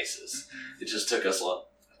media devices. It just took us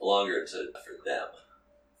longer for them.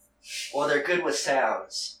 Well, they're good with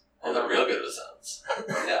sounds. Oh, they're real good with sounds.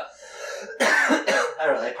 Yeah. I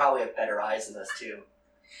don't know, they probably have better eyes than us, too.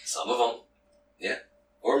 Some of them. Yeah.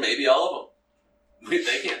 Or maybe all of them.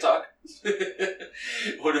 They can't talk.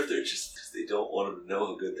 What if they're just because they don't want them to know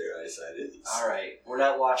how good their eyesight is? Alright, we're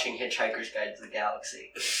not watching Hitchhiker's Guide to the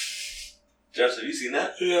Galaxy. Josh, have you seen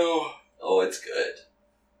that? No. Oh, it's good.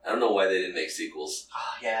 I don't know why they didn't make sequels.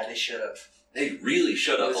 Oh, yeah, they should have. They really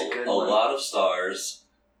should have. A lot of stars.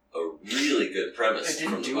 A really good premise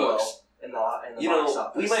from the books. Well in the box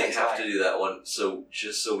office. We might have to do that one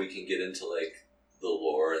just so we can get into the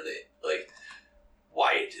lore and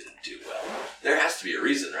why it didn't do well. There has to be a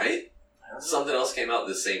reason, right? Something else came out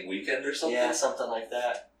the same weekend or something? Yeah, something like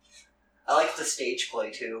that. I like the stage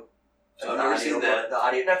play too. I've never seen that.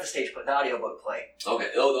 Not the stage play, the audiobook play.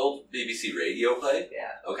 Okay. Oh, the old BBC radio play?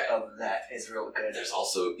 Yeah. Okay. That is real good. There's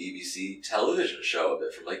also a BBC television show of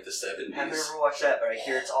it from the 70s. I've never watched that, but I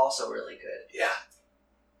hear it's also really good. Yeah.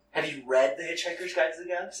 Have you read The Hitchhiker's Guide to the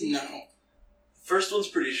Galaxy? No. First one's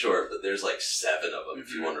pretty short, but there's 7 of them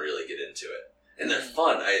if you want to really get into it. And they're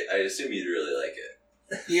fun. I assume you'd really like it.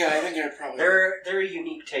 Yeah, I think I'd probably... They're a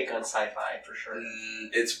unique take on sci-fi, for sure.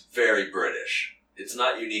 It's very British. It's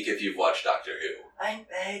not unique if you've watched Doctor Who.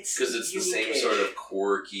 Because it's the same sort of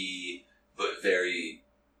quirky, but very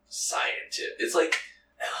scientific. It's like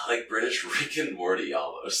British Rick and Morty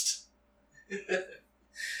almost.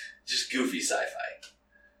 Just goofy sci-fi.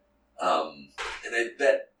 And I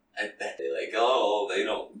bet they like, oh, they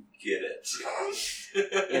don't get it.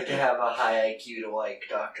 You have to have a high IQ to like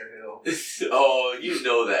Doctor Who. Oh, you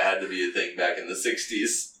know that had to be a thing back in the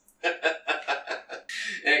 60s.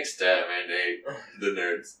 Exterminate the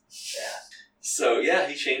nerds. Yeah. So, yeah,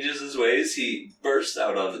 he changes his ways. He bursts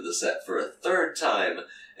out onto the set for a third time,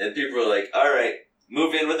 and people are like, alright,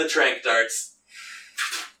 move in with the trank darts.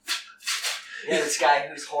 Yeah, this guy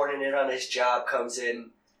who's horning in on his job comes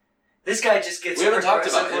in. This guy just gets We haven't talked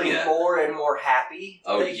about him progressively yet. more and more happy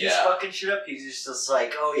Oh, that he's yeah. fucking shit up. He's just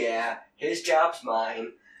like, oh yeah, his job's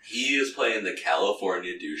mine. He is playing the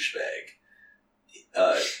California douchebag.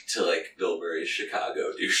 To, like, Bill Murray's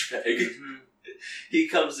Chicago douchebag. He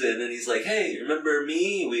comes in and he's like, hey, remember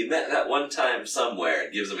me? We met that one time somewhere.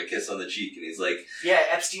 And gives him a kiss on the cheek. And he's like... Yeah,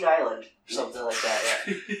 Epstein Island. Or something like that,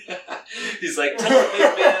 yeah. He's like, tell him,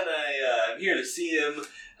 big man, I'm here to see him.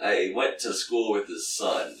 I went to school with his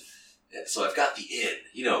son. And so I've got the inn.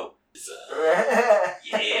 You know, it's,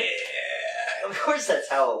 yeah. Of course that's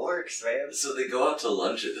how it works, man. So they go out to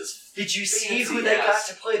lunch at this... Did you see fancy who they got ass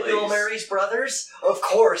to play place. Bill Murray's brothers? Of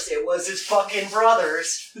course, it was his fucking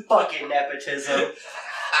brothers. Fucking nepotism.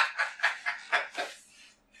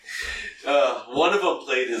 One of them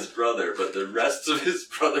played his brother, but the rest of his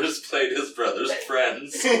brothers played his brother's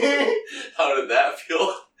friends. How did that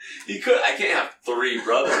feel? I can't have 3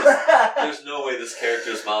 brothers. There's no way this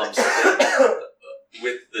character's mom stayed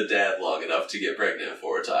with the dad long enough to get pregnant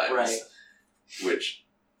 4 times. Right. Which,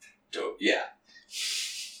 yeah.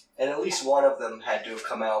 And at least one of them had to have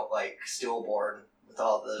come out, like, stillborn with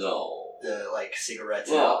all the like, cigarettes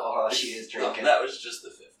and alcohol she is drinking. That was just the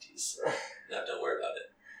 50s. No, don't worry about it.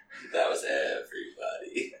 That was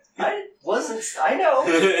everybody. I know.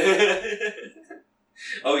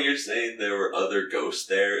 Oh, you're saying there were other ghosts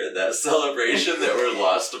there at that celebration that were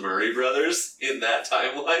lost Murray brothers in that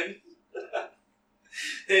timeline?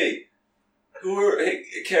 Hey,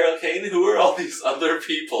 Carol Kane, who are all these other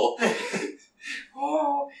people?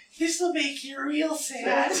 Oh, this will make you real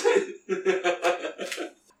sad.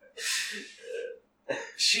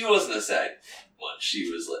 She wasn't a sad one.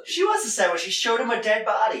 She was like... She was a sad one. She showed him a dead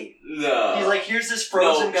body. No. He's like, here's this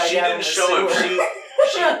frozen guy she down didn't in the show sewer. him.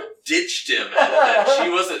 She ditched him at the end. She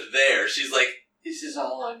wasn't there. She's like, this is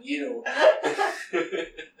all on you.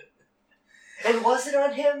 And was it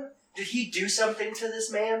on him? Did he do something to this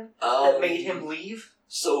man that made him leave?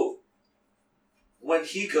 So, when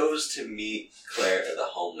he goes to meet Claire at the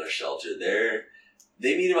homeless shelter,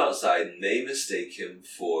 they meet him outside and they mistake him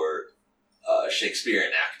for a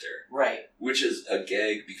Shakespearean actor. Right. Which is a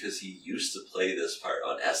gag because he used to play this part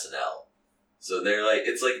on SNL. So they're like,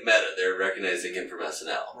 it's like meta. They're recognizing him from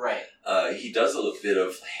SNL. Right. He does a little bit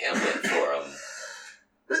of Hamlet for him.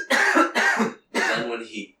 Then when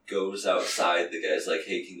he goes outside, the guy's like,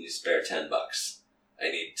 hey, can you spare $10? I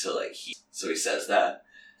need to, like, So he says that.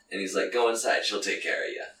 And he's like, go inside. She'll take care of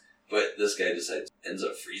you. But this guy ends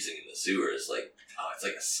up freezing in the sewers. Like, oh, it's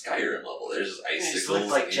like a Skyrim level. There's just icicles. He just looked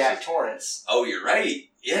like Jack Torrance. Oh, you're right.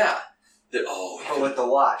 Yeah. But with the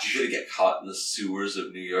watch. You're gonna get caught in the sewers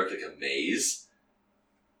of New York like a maze.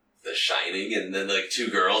 The Shining, and then like 2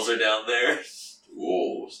 girls are down there.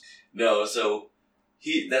 Whoa. No, so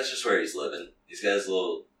that's just where he's living. He's got his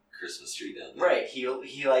little Christmas tree down there. Right. He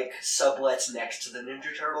like sublets next to the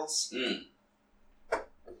Ninja Turtles.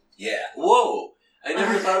 Yeah. Whoa. I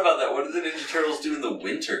never thought about that. What do the Ninja Turtles do in the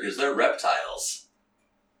winter? Because they're reptiles.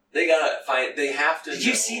 They have to Did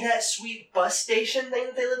you see that sweet bus station thing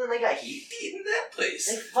that they live in? They got heat in that place.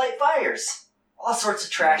 They fight fires. All sorts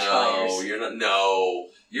of trash fires. No, you're not. No.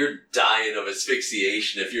 You're dying of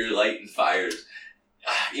asphyxiation if you're lighting fires.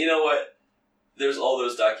 You know what? There's all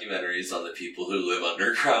those documentaries on the people who live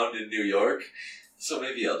underground in New York. So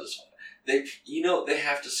maybe I'll just... They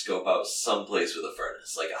have to scope out some place with a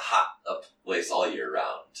furnace. Like a hot place all year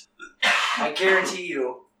round. I guarantee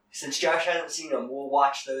you, since Josh hasn't seen them, we'll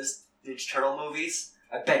watch those Ninja Turtle movies.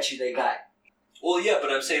 I bet you they got... Well, yeah,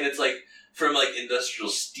 but I'm saying it's like from like industrial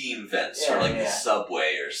steam vents or like the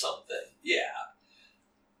subway or something. Yeah.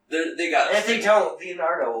 They got. And if they don't,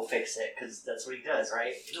 Leonardo will fix it because that's what he does,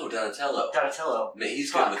 right? No, Donatello. Man,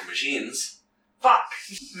 he's good with machines. Fuck.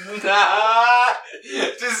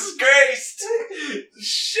 Disgraced.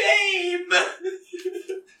 Shame.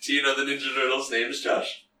 Do you know the Ninja Turtles' names,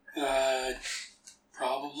 Josh?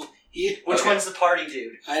 Probably. Which one's the party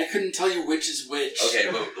dude? I couldn't tell you which is which. Okay,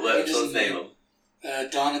 but let's name them.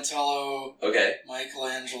 Donatello. Okay.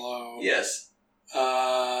 Michelangelo. Yes.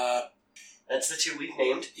 That's the two we've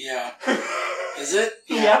named. Yeah. Is it?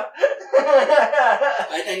 Yep.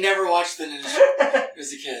 I never watched the Ninja Turtles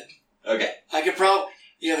as a kid. Okay. I could probably...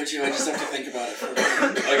 The other two, I just have to think about it for a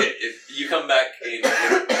minute. Okay, if you come back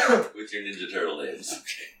with your Ninja Turtle names.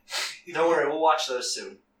 Okay. Don't worry, we'll watch those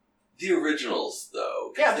soon. The originals,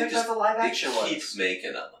 though. 'cause Yeah, they think about the live action They keep ones.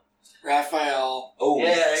 making them. Raphael. Oh,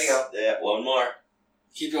 Yeah, there you go. Yeah, one more.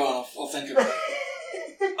 Keep going, I'll think about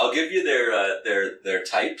it. I'll give you their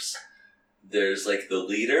types. There's like the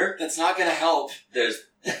leader. That's not gonna help. There's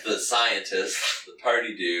the scientist, the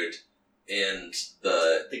party dude, and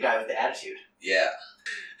the The guy with the attitude. yeah.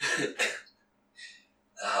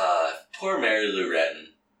 Poor Mary Lou Retton.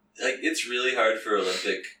 Like, it's really hard for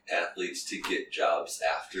Olympic athletes to get jobs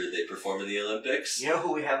after they perform in the Olympics. You know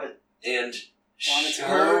who we haven't... And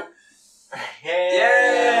Donatello.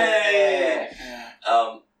 Yay!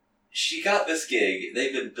 Yeah. She got this gig.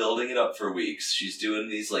 They've been building it up for weeks. She's doing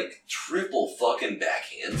these, like, triple fucking back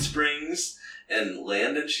handsprings and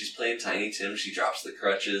landing. She's playing Tiny Tim. She drops the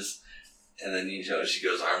crutches. And then, you know, she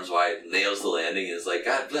goes arms wide, nails the landing, and is like,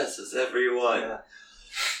 God bless us, everyone. Yeah.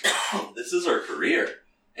 This is her career.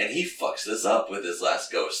 And he fucks this up with his last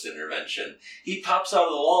ghost intervention. He pops out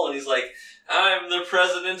of the wall and he's like, I'm the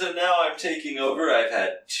president and now I'm taking over. I've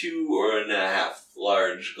had 2.5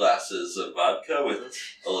 large glasses of vodka with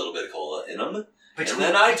a little bit of cola in them. Between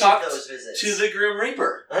then I each of talked those visits. to the Grim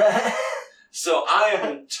Reaper. So I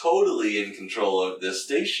am totally in control of this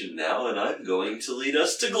station now, and I'm going to lead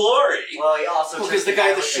us to glory. Well, he also took Because the guy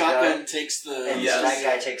with the with shotgun gun, takes the... and Yes. that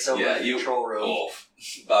guy takes over Yeah, the you- control room. Oh,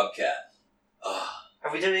 Bobcat.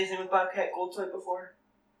 Have we done anything with Bobcat Goldthwait before?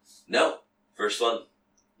 No, first one.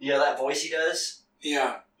 You know that voice he does?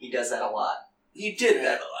 Yeah. He does that a lot. He did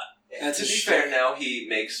that a lot. That's To a be shtick. fair, now he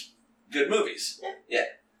makes good movies. Yeah.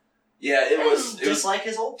 Yeah, it was. Just like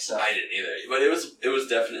his old stuff. I didn't either, but it was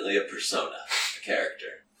definitely a persona, a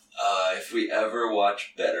character. If we ever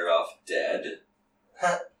watch Better Off Dead,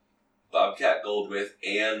 Bobcat Goldthwait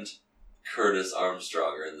and Curtis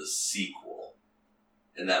Armstrong are in the sequel,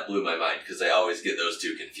 and that blew my mind because I always get those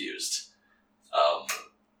two confused.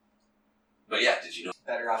 But yeah, did you know?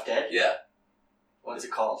 Better Off Dead? Yeah, What's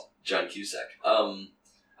it called? John Cusack.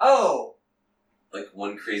 Oh! Like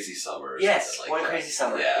One Crazy Summer. Or Yes, something like One that. Crazy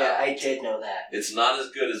Summer. Yeah. Yeah, I did know that. It's not as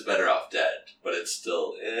good as Better Off Dead, but it's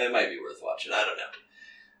still, it might be worth watching. I don't know.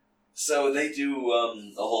 So they do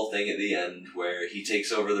a whole thing at the end where he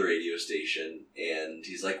takes over the radio station and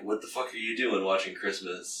he's like, what the fuck are you doing watching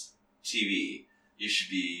Christmas TV? You should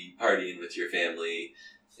be partying with your family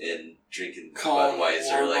and drinking Calling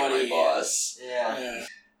Budweiser War like my Buddy. boss. Yeah.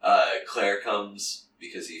 Yeah. Claire comes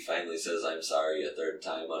because he finally says I'm sorry a third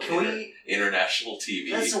time on Can we... international TV.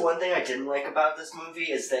 That's the one thing I didn't like about this movie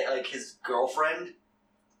is that, like, his girlfriend,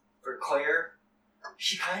 or Claire,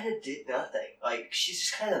 she kind of did nothing. Like, she's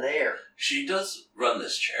just kind of there. She does run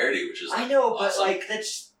this charity, which is I know, but, awesome. like,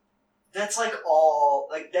 that's like all,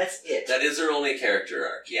 like, that's it. That is her only character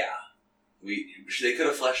arc, yeah. They could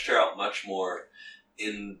have fleshed her out much more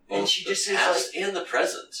in And both she the just is past and the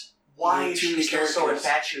present. Why Too is she many still so characters.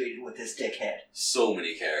 infatuated with this dickhead? So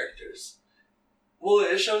many characters. Well,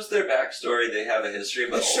 it shows their backstory. They have a history,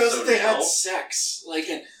 but It shows also that they now, had sex. Like,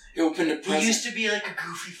 and it opened to He present. used to be, like, a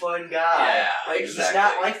goofy, fun guy. Yeah, like, exactly. He's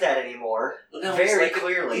not like that anymore. Well, now Very he's like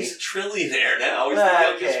clearly. He's a trillionaire now. He's the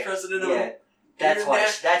youngest Okay. president of Yeah. That's why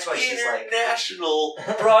she's like... International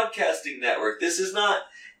Broadcasting Network. This is not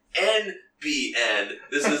NBN.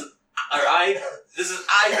 This is This is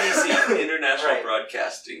IBC, International Right.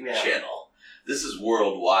 Broadcasting Yeah. Channel. This is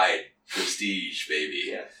worldwide prestige, baby.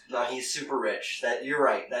 Yeah. No, he's super rich. You're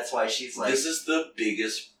right. That's why she's like... This is the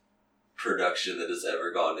biggest production that has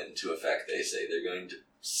ever gone into effect, they say. They're going to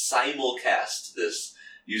simulcast this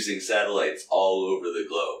using satellites all over the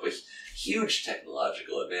globe. A huge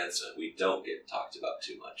technological advancement we don't get talked about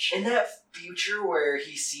too much. In that future where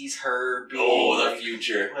he sees her being... Oh, the like,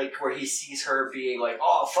 future. Like, where he sees her being like,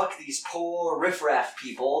 oh, fuck these poor riffraff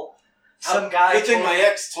people. Some guy Good thing told my me-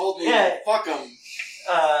 ex told me, Yeah. fuck him.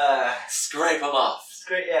 Scrape them off. It's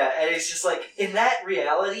great, yeah. And it's just like, in that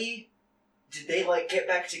reality, did they, like, get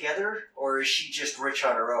back together? Or is she just rich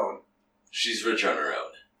on her own? She's rich on her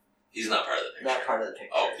own. He's not part of the picture. Not part of the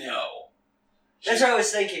picture. Oh, Yeah. no. That's what I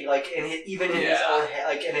was thinking, like, even in his Yeah. own head,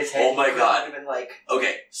 like, in his head, Oh my he couldn't God. even, like...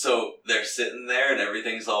 Okay, so they're sitting there and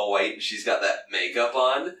everything's all white and she's got that makeup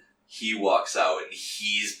on. He walks out and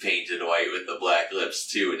he's painted white with the black lips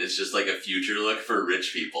too, and it's just like a future look for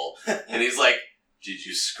rich people. And he's like, did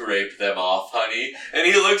you scrape them off, honey? And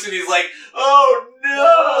he looks and he's like, oh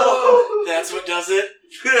no! That's what does it?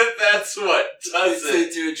 That's what does They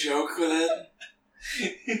it. do a joke with it.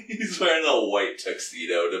 He's wearing a white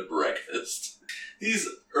tuxedo to breakfast. These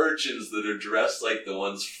urchins that are dressed like the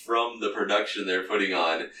ones from the production they're putting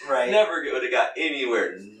on never would have got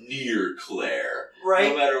anywhere near Claire. Right.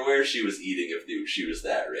 No matter where she was eating if she was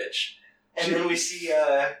that rich. And then we see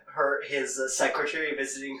his secretary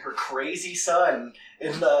visiting her crazy son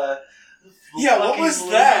in the what was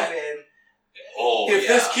that? Oh, if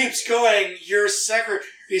this keeps going, your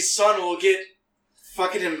secretary's son will get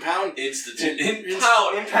fucking impounded.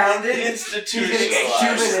 Impounded?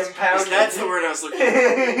 Institutionalized. Impounded. That's the word I was looking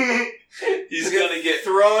for. He's gonna get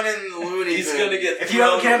thrown in the loony bin. He's gonna get If you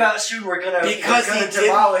don't get him out soon, we're gonna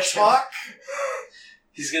demolish him.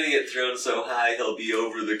 He's gonna get thrown so high he'll be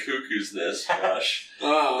over the cuckoo's nest, Josh.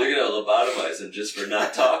 Oh. They're gonna lobotomize him just for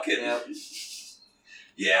not talking. Yep.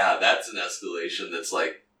 Yeah, that's an escalation that's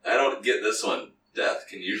like, I don't get this one, Death.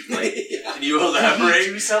 Can you can you elaborate?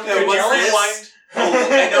 Do something. Yeah, what's Jealous?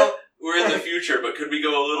 I know we're in the future, but could we go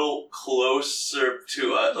a little closer to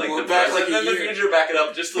the present and the future? Back it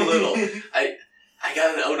up just a little. I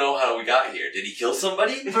gotta know how we got here. Did he kill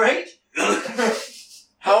somebody? Right?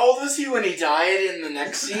 How old was he when he died in the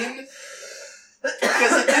next scene?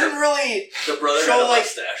 Because it didn't really the brother show had a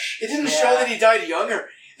mustache. It didn't show that he died younger.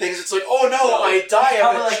 Things it's like, oh no, I died.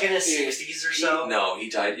 Probably like in his 60s or so. No, he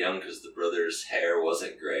died young because the brother's hair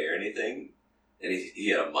wasn't gray or anything, and he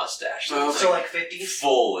had a mustache. So like 50s,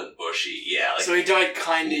 full and bushy. Yeah. So he died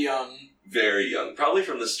kind of young. Very young, probably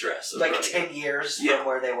from the stress of like running. 10 years from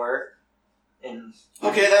where they were.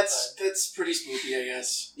 Okay, that's pretty spooky, I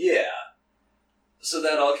guess. Yeah. So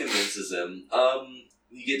that all convinces him.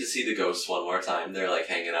 You get to see the ghosts one more time. They're like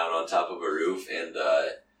hanging out on top of a roof, and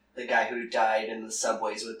the guy who died in the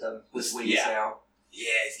subways with them with wings now. Yeah,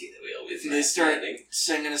 he's getting the wheel with. They start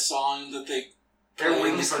singing a song that their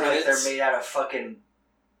wings look like they're made out of fucking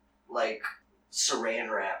like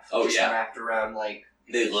saran wrap. Oh just yeah, wrapped around like.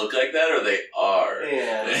 They look like that, or they are.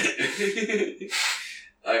 Yeah.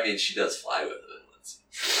 I mean, she does fly with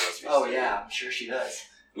it. Oh yeah, I'm sure she does.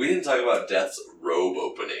 We didn't talk about Death's robe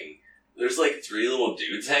opening. There's like 3 little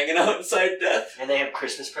dudes hanging out inside Death. And they have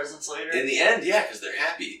Christmas presents later? In the end, yeah, because they're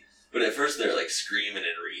happy. But at first they're like screaming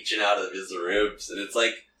and reaching out of his ribs. And it's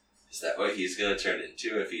like, is that what he's going to turn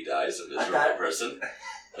into if he dies a miserable person?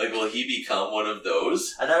 Like, will he become one of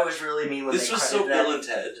those? I thought it was really mean when this was so Bill and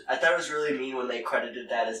Ted. I thought it was really mean when they credited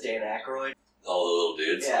that as Dan Aykroyd. All the little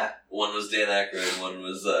dudes? Yeah. One was Dan Aykroyd, one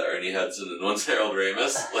was Ernie Hudson, and one's Harold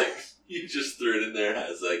Ramis. Like, you just threw it in there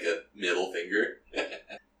as like a middle finger.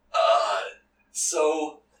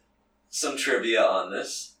 So, some trivia on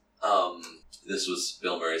this. This was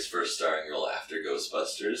Bill Murray's first starring role after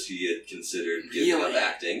Ghostbusters. He had considered giving up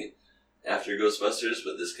acting after Ghostbusters,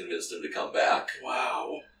 but this convinced him to come back.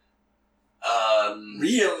 Wow.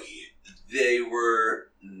 Really? They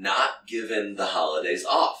were not given the holidays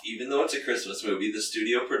off. Even though it's a Christmas movie, the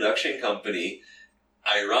studio production company,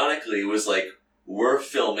 ironically, was like, we're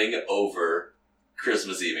filming over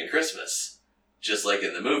Christmas Eve and Christmas. Just like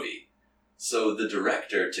in the movie. So the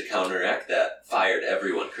director, to counteract that, fired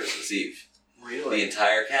everyone Christmas Eve. Really? The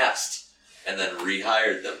entire cast. And then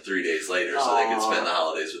rehired them 3 days later so they could spend the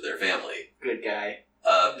holidays with their family. Good guy.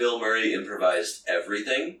 Bill Murray improvised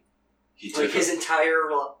everything. He took his entire...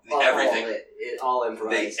 everything. It all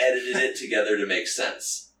improvised. They edited it together to make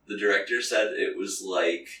sense. The director said it was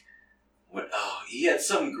like... he had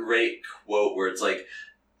some great quote where it's like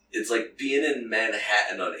being in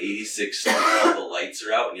Manhattan on 86th Street, all the lights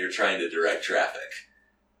are out, and you're trying to direct traffic.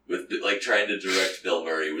 Trying to direct Bill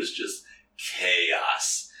Murray was just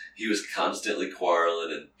chaos. He was constantly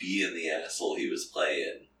quarreling and being the asshole he was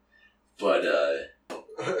playing. But,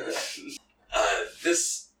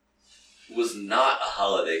 this was not a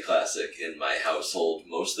holiday classic in my household.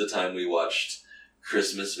 Most of the time we watched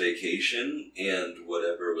Christmas Vacation and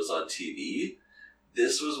whatever was on TV.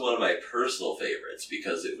 This was one of my personal favorites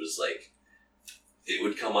because it was like, it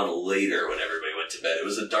would come on later when everybody went to bed. It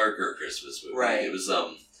was a darker Christmas movie. Right. It was,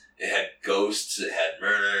 it had ghosts, it had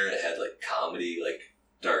murder, it had like comedy, like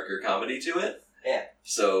darker comedy to it. Yeah.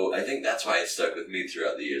 So I think that's why it stuck with me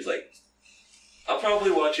throughout the years. Like, I'll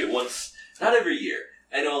probably watch it once, not every year.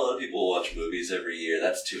 I know a lot of people watch movies every year.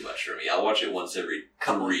 That's too much for me. I'll watch it once every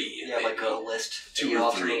 3. Yeah, maybe. Like a list. 2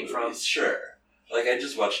 or 3 movies. From. Sure. Like I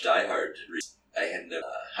just watched Die Hard. I had no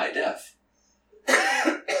high def.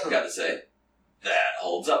 Gotta say, that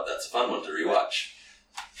holds up. That's a fun one to rewatch.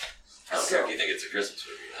 I don't care if you think it's a Christmas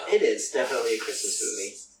movie. No? It is definitely a Christmas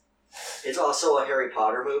movie. It's also a Harry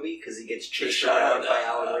Potter movie because he gets chased around by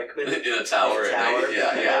Alan Rickman in a tower.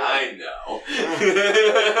 Yeah, I know.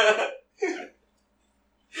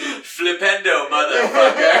 Flipendo,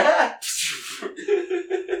 motherfucker.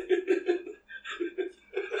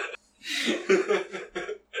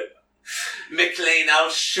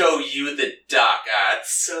 show you the doc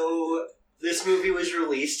arts. So, this movie was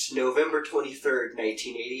released November 23rd,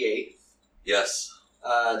 1988. Yes.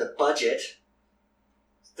 The budget,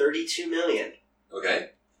 $32 million. Okay.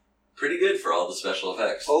 Pretty good for all the special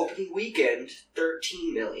effects. Opening weekend,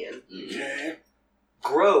 $13 million. Okay.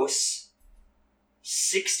 Gross,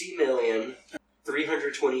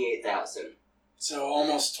 $60,328,000. So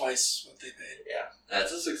almost twice what they paid. Yeah.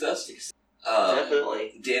 That's a success.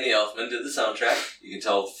 Definitely. Danny Elfman did the soundtrack. You can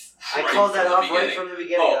tell. I right called that from the off right beginning. from the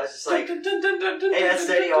beginning. I was just like, hey, that's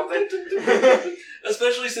Danny Elfman.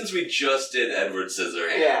 Especially since we just did Edward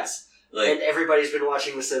Scissorhands. Yeah. Like, And everybody's been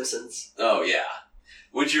watching The Simpsons. oh yeah.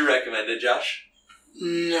 Would you recommend it, Josh?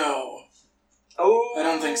 No. Oh. I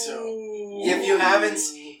don't think so. If you haven't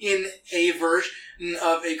seen a version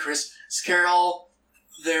of A Christmas Carol,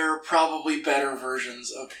 there are probably better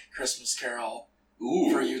versions of Christmas Carol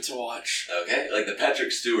Ooh. for you to watch. Okay, like the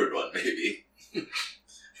Patrick Stewart one, maybe.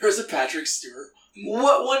 There's a Patrick Stewart.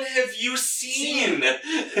 What one have you seen? I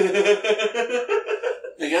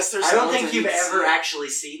guess there's. I don't some think ones you've haven't ever seen. actually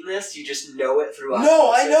seen this. You just know it through osmosis.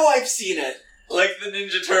 No, I know I've seen it. Like the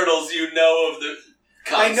Ninja Turtles, you know of the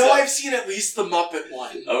concept. I know I've seen at least the Muppet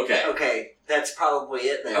one. Okay. Okay, that's probably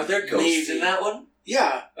it then. Are there ghosts Maybe. in that one?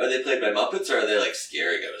 Yeah. Are they played by Muppets or are they like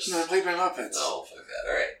scary ghosts? No, I played by Muppets. Oh, fuck that.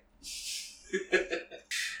 Alright.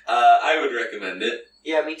 I would recommend it.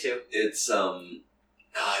 Yeah, me too. It's,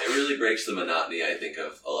 it really breaks the monotony, I think,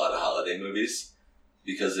 of a lot of holiday movies.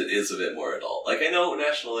 Because it is a bit more adult. Like, I know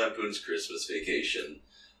National Lampoon's Christmas Vacation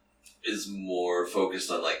is more focused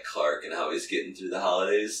on, like, Clark and how he's getting through the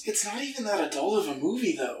holidays. It's not even that adult of a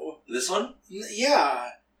movie, though. This one? Yeah.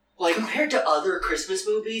 Like, Compared to other Christmas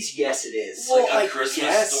movies, yes, it is. Well, Like, I A Christmas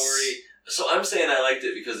guess. Story. So I'm saying I liked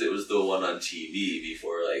it because it was the one on TV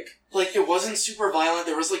before, like, it wasn't super violent.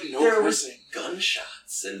 There was, like, no There was- cursing.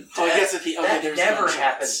 gunshots and Oh, I death. guess at the that there's never gunshots.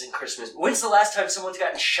 happens in Christmas. When's the last time someone's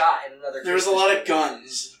gotten shot in another There was a Christmas lot movie? of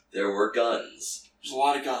guns. There were guns. There's a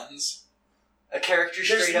lot of guns. A character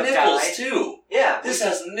There's straight up nipples, died. too. Yeah. This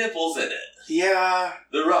has nipples in it. Yeah.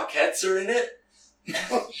 The Rockettes are in it.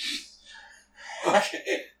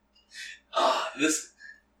 Okay. This...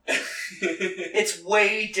 It's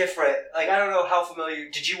way different. Like, I don't know how familiar...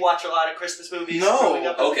 Did you watch a lot of Christmas movies No. growing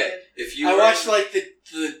up as a Okay, kid? if you I were- watched, like,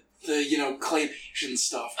 the claymation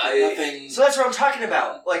stuff. But nothing... So that's what I'm talking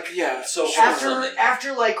about. Like, yeah. So sure.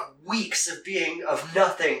 after like weeks of being of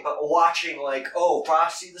nothing but watching like, oh,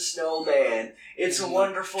 Frosty the Snowman, It's a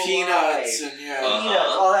Wonderful Peanuts Life, and yeah. Peanuts,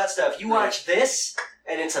 all that stuff. You Right. watch this,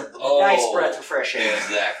 and it's a Oh, nice breath of fresh air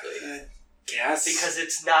Exactly. Yes. because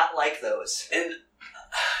it's not like those. And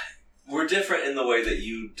we're different in the way that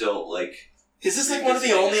you don't like... Is this like one of the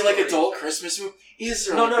Revisiting only the like story. adult Christmas movies?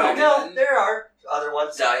 Or No, like no, back no. then? There are other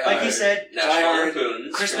ones. Die Hard. Like you said, National Die Hard,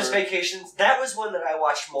 Lampoon's. Christmas Sure. Vacations. That was one that I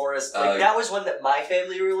watched more as like that was one that my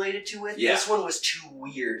family related to with. Yeah. This one was too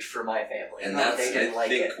weird for my family, And Like, that's, they didn't I like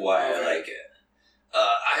think, it. why I Okay. like it.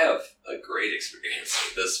 I have a great experience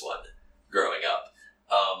with this one growing up.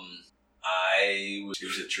 I was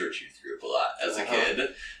going to church youth group a lot as a Uh-huh. kid,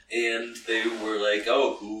 and they were like,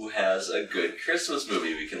 oh, who has a good Christmas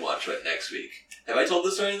movie we can watch next week? Have I told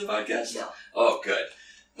this story in the podcast? No. Oh, good.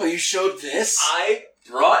 Oh, you showed this? I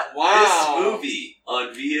brought Wow. this movie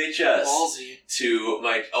on VHS Ballsy. to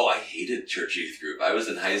my... Oh, I hated church youth group. I was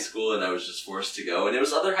in high school, and I was just forced to go, and it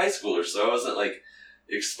was other high schoolers, so I wasn't, like,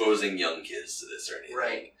 exposing young kids to this or anything.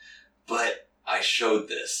 Right. But I showed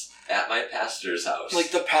this at my pastor's house.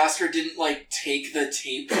 Like the pastor didn't like take the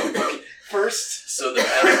tape and look at first. So the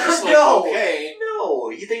Just pastor... like, No. okay. No,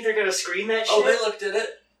 you think they're gonna screen that shit? Oh, they looked at it.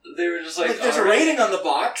 They were just like, Like, there's a "All right." rating on the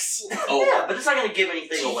box. Oh, Yeah, but it's not gonna give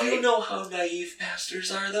anything do away. you know how naive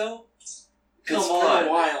pastors are, though? Come It's on. been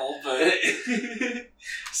a while, but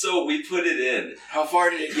So we put it in. how far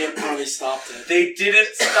did it get before they stopped it? They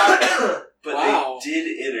didn't stop, but Wow. they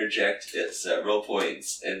did interject at several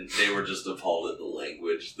points, and they were just appalled at the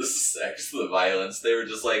language, the sex, the violence. They were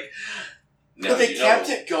just like, "Now But they you kept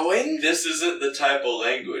know, it going? this isn't the type of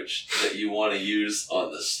language that you want to use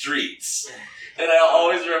on the streets." And I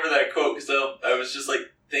always remember that quote because I was just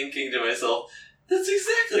like thinking to myself, "That's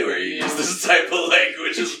exactly where you use this type of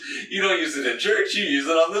language. You don't use it in church; you use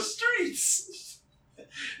it on the streets."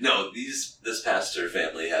 No, this pastor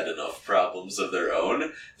family had enough problems of their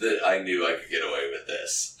own that I knew I could get away with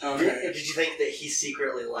this. Okay. Did you think that he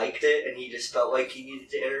secretly liked it and he just felt like he needed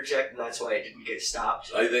to interject and that's why it didn't get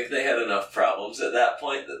stopped? I think they had enough problems at that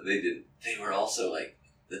point that they didn't. They were also like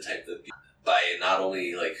the type that by not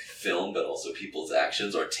only like film but also people's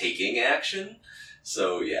actions or taking action.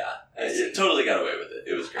 So yeah, I totally got away with it.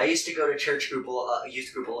 It was I great. used to go to church group,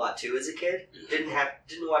 youth group a lot too as a kid. Didn't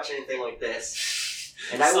watch anything like this.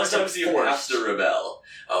 And I wasn't Sometimes you have forced. to rebel.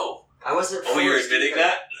 Oh. I wasn't forced. Oh, you're admitting either.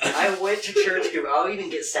 that? I went to church group. I'll even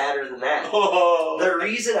get sadder than that. Oh. The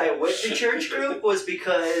reason I went to church group was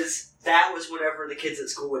because that was whenever the kids at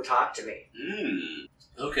school would talk to me.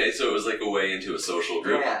 Okay, so it was like a way into a social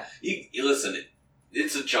group. Yeah. You listen,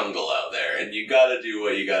 it's a jungle out there, and you gotta do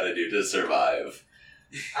what you gotta do to survive.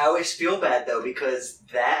 I always feel bad though because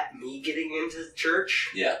me getting into church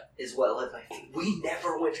Yeah. is what led my. We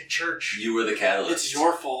never went to church. You were the catalyst. It's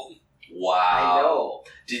your fault. Wow. I know.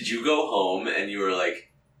 Did you go home and you were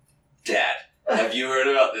like, Dad, have you heard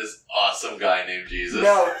about this awesome guy named Jesus?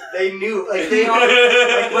 No, they knew. Like they all.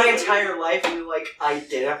 Like my entire life, we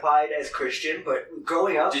identified as Christian, but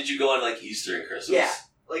growing up, Did you go on like Easter and Christmas? yeah,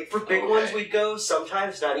 like for big Okay. ones we'd go.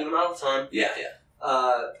 Sometimes, not even all the time. Yeah,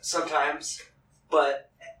 yeah. Sometimes, but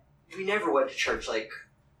we never went to church like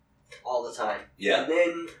all the time. Yeah. And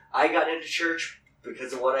then I got into church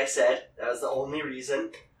because of what I said. That was the only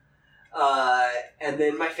reason. And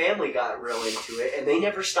then my family got real into it, and they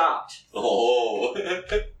never stopped. Oh.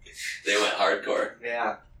 They went hardcore.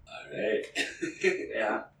 Yeah, Alright.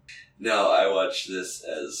 yeah. No, I watched this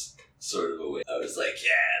as sort of a way. I was like,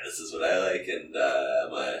 yeah, this is what I like, and I'm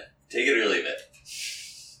gonna take it or leave it.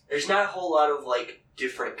 There's not a whole lot of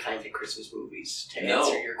different kinds of Christmas movies to No.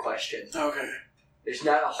 answer your question. Okay. There's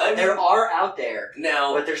not a whole. I mean- there are out there,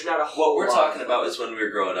 Now, but there's not a whole. what we're lot talking of about them. is when we were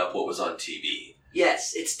growing up, what was on TV.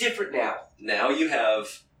 Yes, it's different now. Now you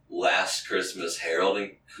have Last Christmas, Harold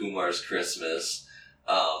and Kumar's Christmas.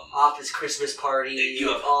 Office Christmas Party,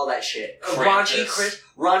 You have all that shit. Krampus.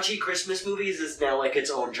 Raunchy Christmas movies is now its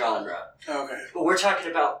own genre. Okay. But we're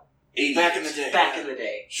talking about 80s. Back in the day. back yeah. in the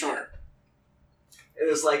day. Sure. It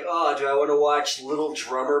was like, oh, do I want to watch Little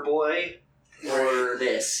Drummer Boy or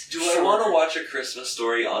this? Do I want to watch A Christmas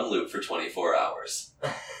Story on loop for 24 hours?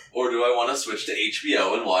 Or do I want to switch to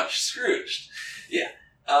HBO and watch Scrooged? Yeah.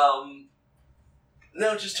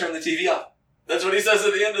 No, just turn the TV off. That's what he says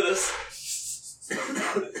at the end of this.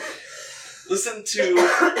 Listen to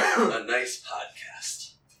a nice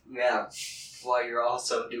podcast. Yeah, while you're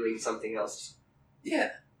also doing something else. Yeah.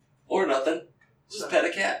 Or nothing. Just pet a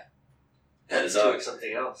cat. Pet a That's dog. doing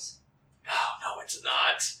something else. Oh, no, it's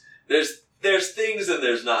not. There's things and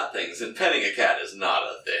there's not things, and petting a cat is not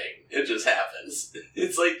a thing. It just happens.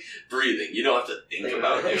 It's like breathing. You don't have to think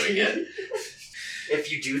about doing it. If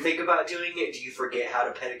you do think about doing it, do you forget how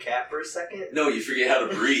to pet a cat for a second? No, you forget how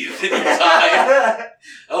to breathe in your time.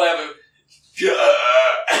 Oh, I have a...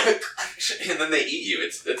 And then they eat you.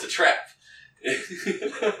 It's a trap.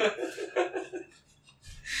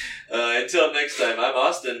 Until next time, I'm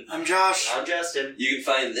Austin. I'm Josh. I'm Justin. You can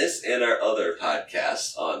find this and our other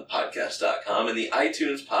podcasts on podcast.com and the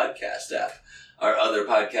iTunes podcast app. Our other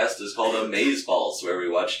podcast is called Amazeballs, where we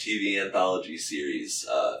watch TV anthology series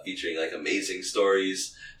featuring amazing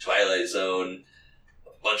stories, Twilight Zone,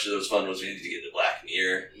 a bunch of those fun ones. We need to get to Black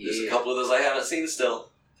Mirror. There's a couple of those I haven't seen still.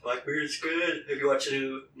 Black Mirror's good. Have you watched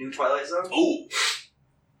the new Twilight Zone? Oh,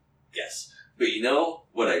 yes. But you know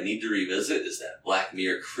what I need to revisit is that Black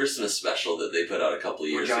Mirror Christmas special that they put out a couple of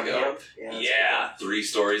years John ago. Hamm? Yeah. that's 3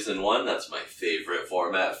 stories in one. That's my favorite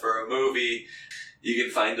format for a movie. You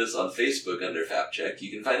can find us on Facebook under FapCheck.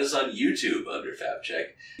 You can find us on YouTube under FapCheck.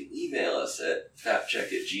 You can email us at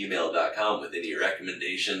fapcheck@gmail.com with any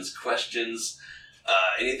recommendations, questions,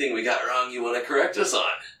 anything we got wrong you want to correct us on.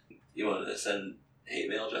 You want to send hate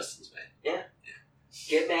mail Justin's way. good.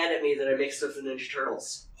 Get mad at me that I mixed up the Ninja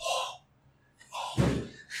Turtles.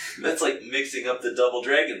 That's like mixing up the double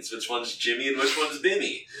dragons. Which one's Jimmy and which one's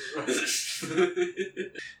Bimmy?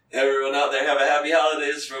 Everyone out there have a happy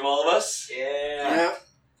holidays from all of us. Yeah.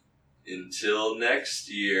 Yeah. Until next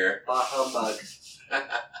year. Bah humbug.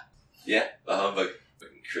 Yeah, the humbug.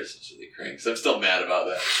 Fucking Christmas with the Cranks. I'm still mad about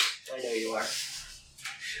that. I know you are.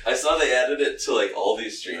 I saw they added it to all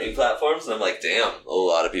these streaming platforms, and I'm like, damn, a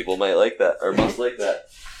lot of people might like that, or must like that.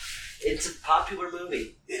 It's a popular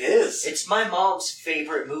movie. It is. It's my mom's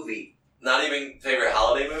favorite movie. Not even favorite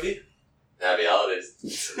holiday movie? Happy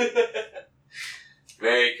holidays.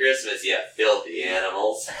 Merry Christmas, you filthy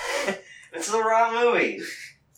animals. It's the wrong movie.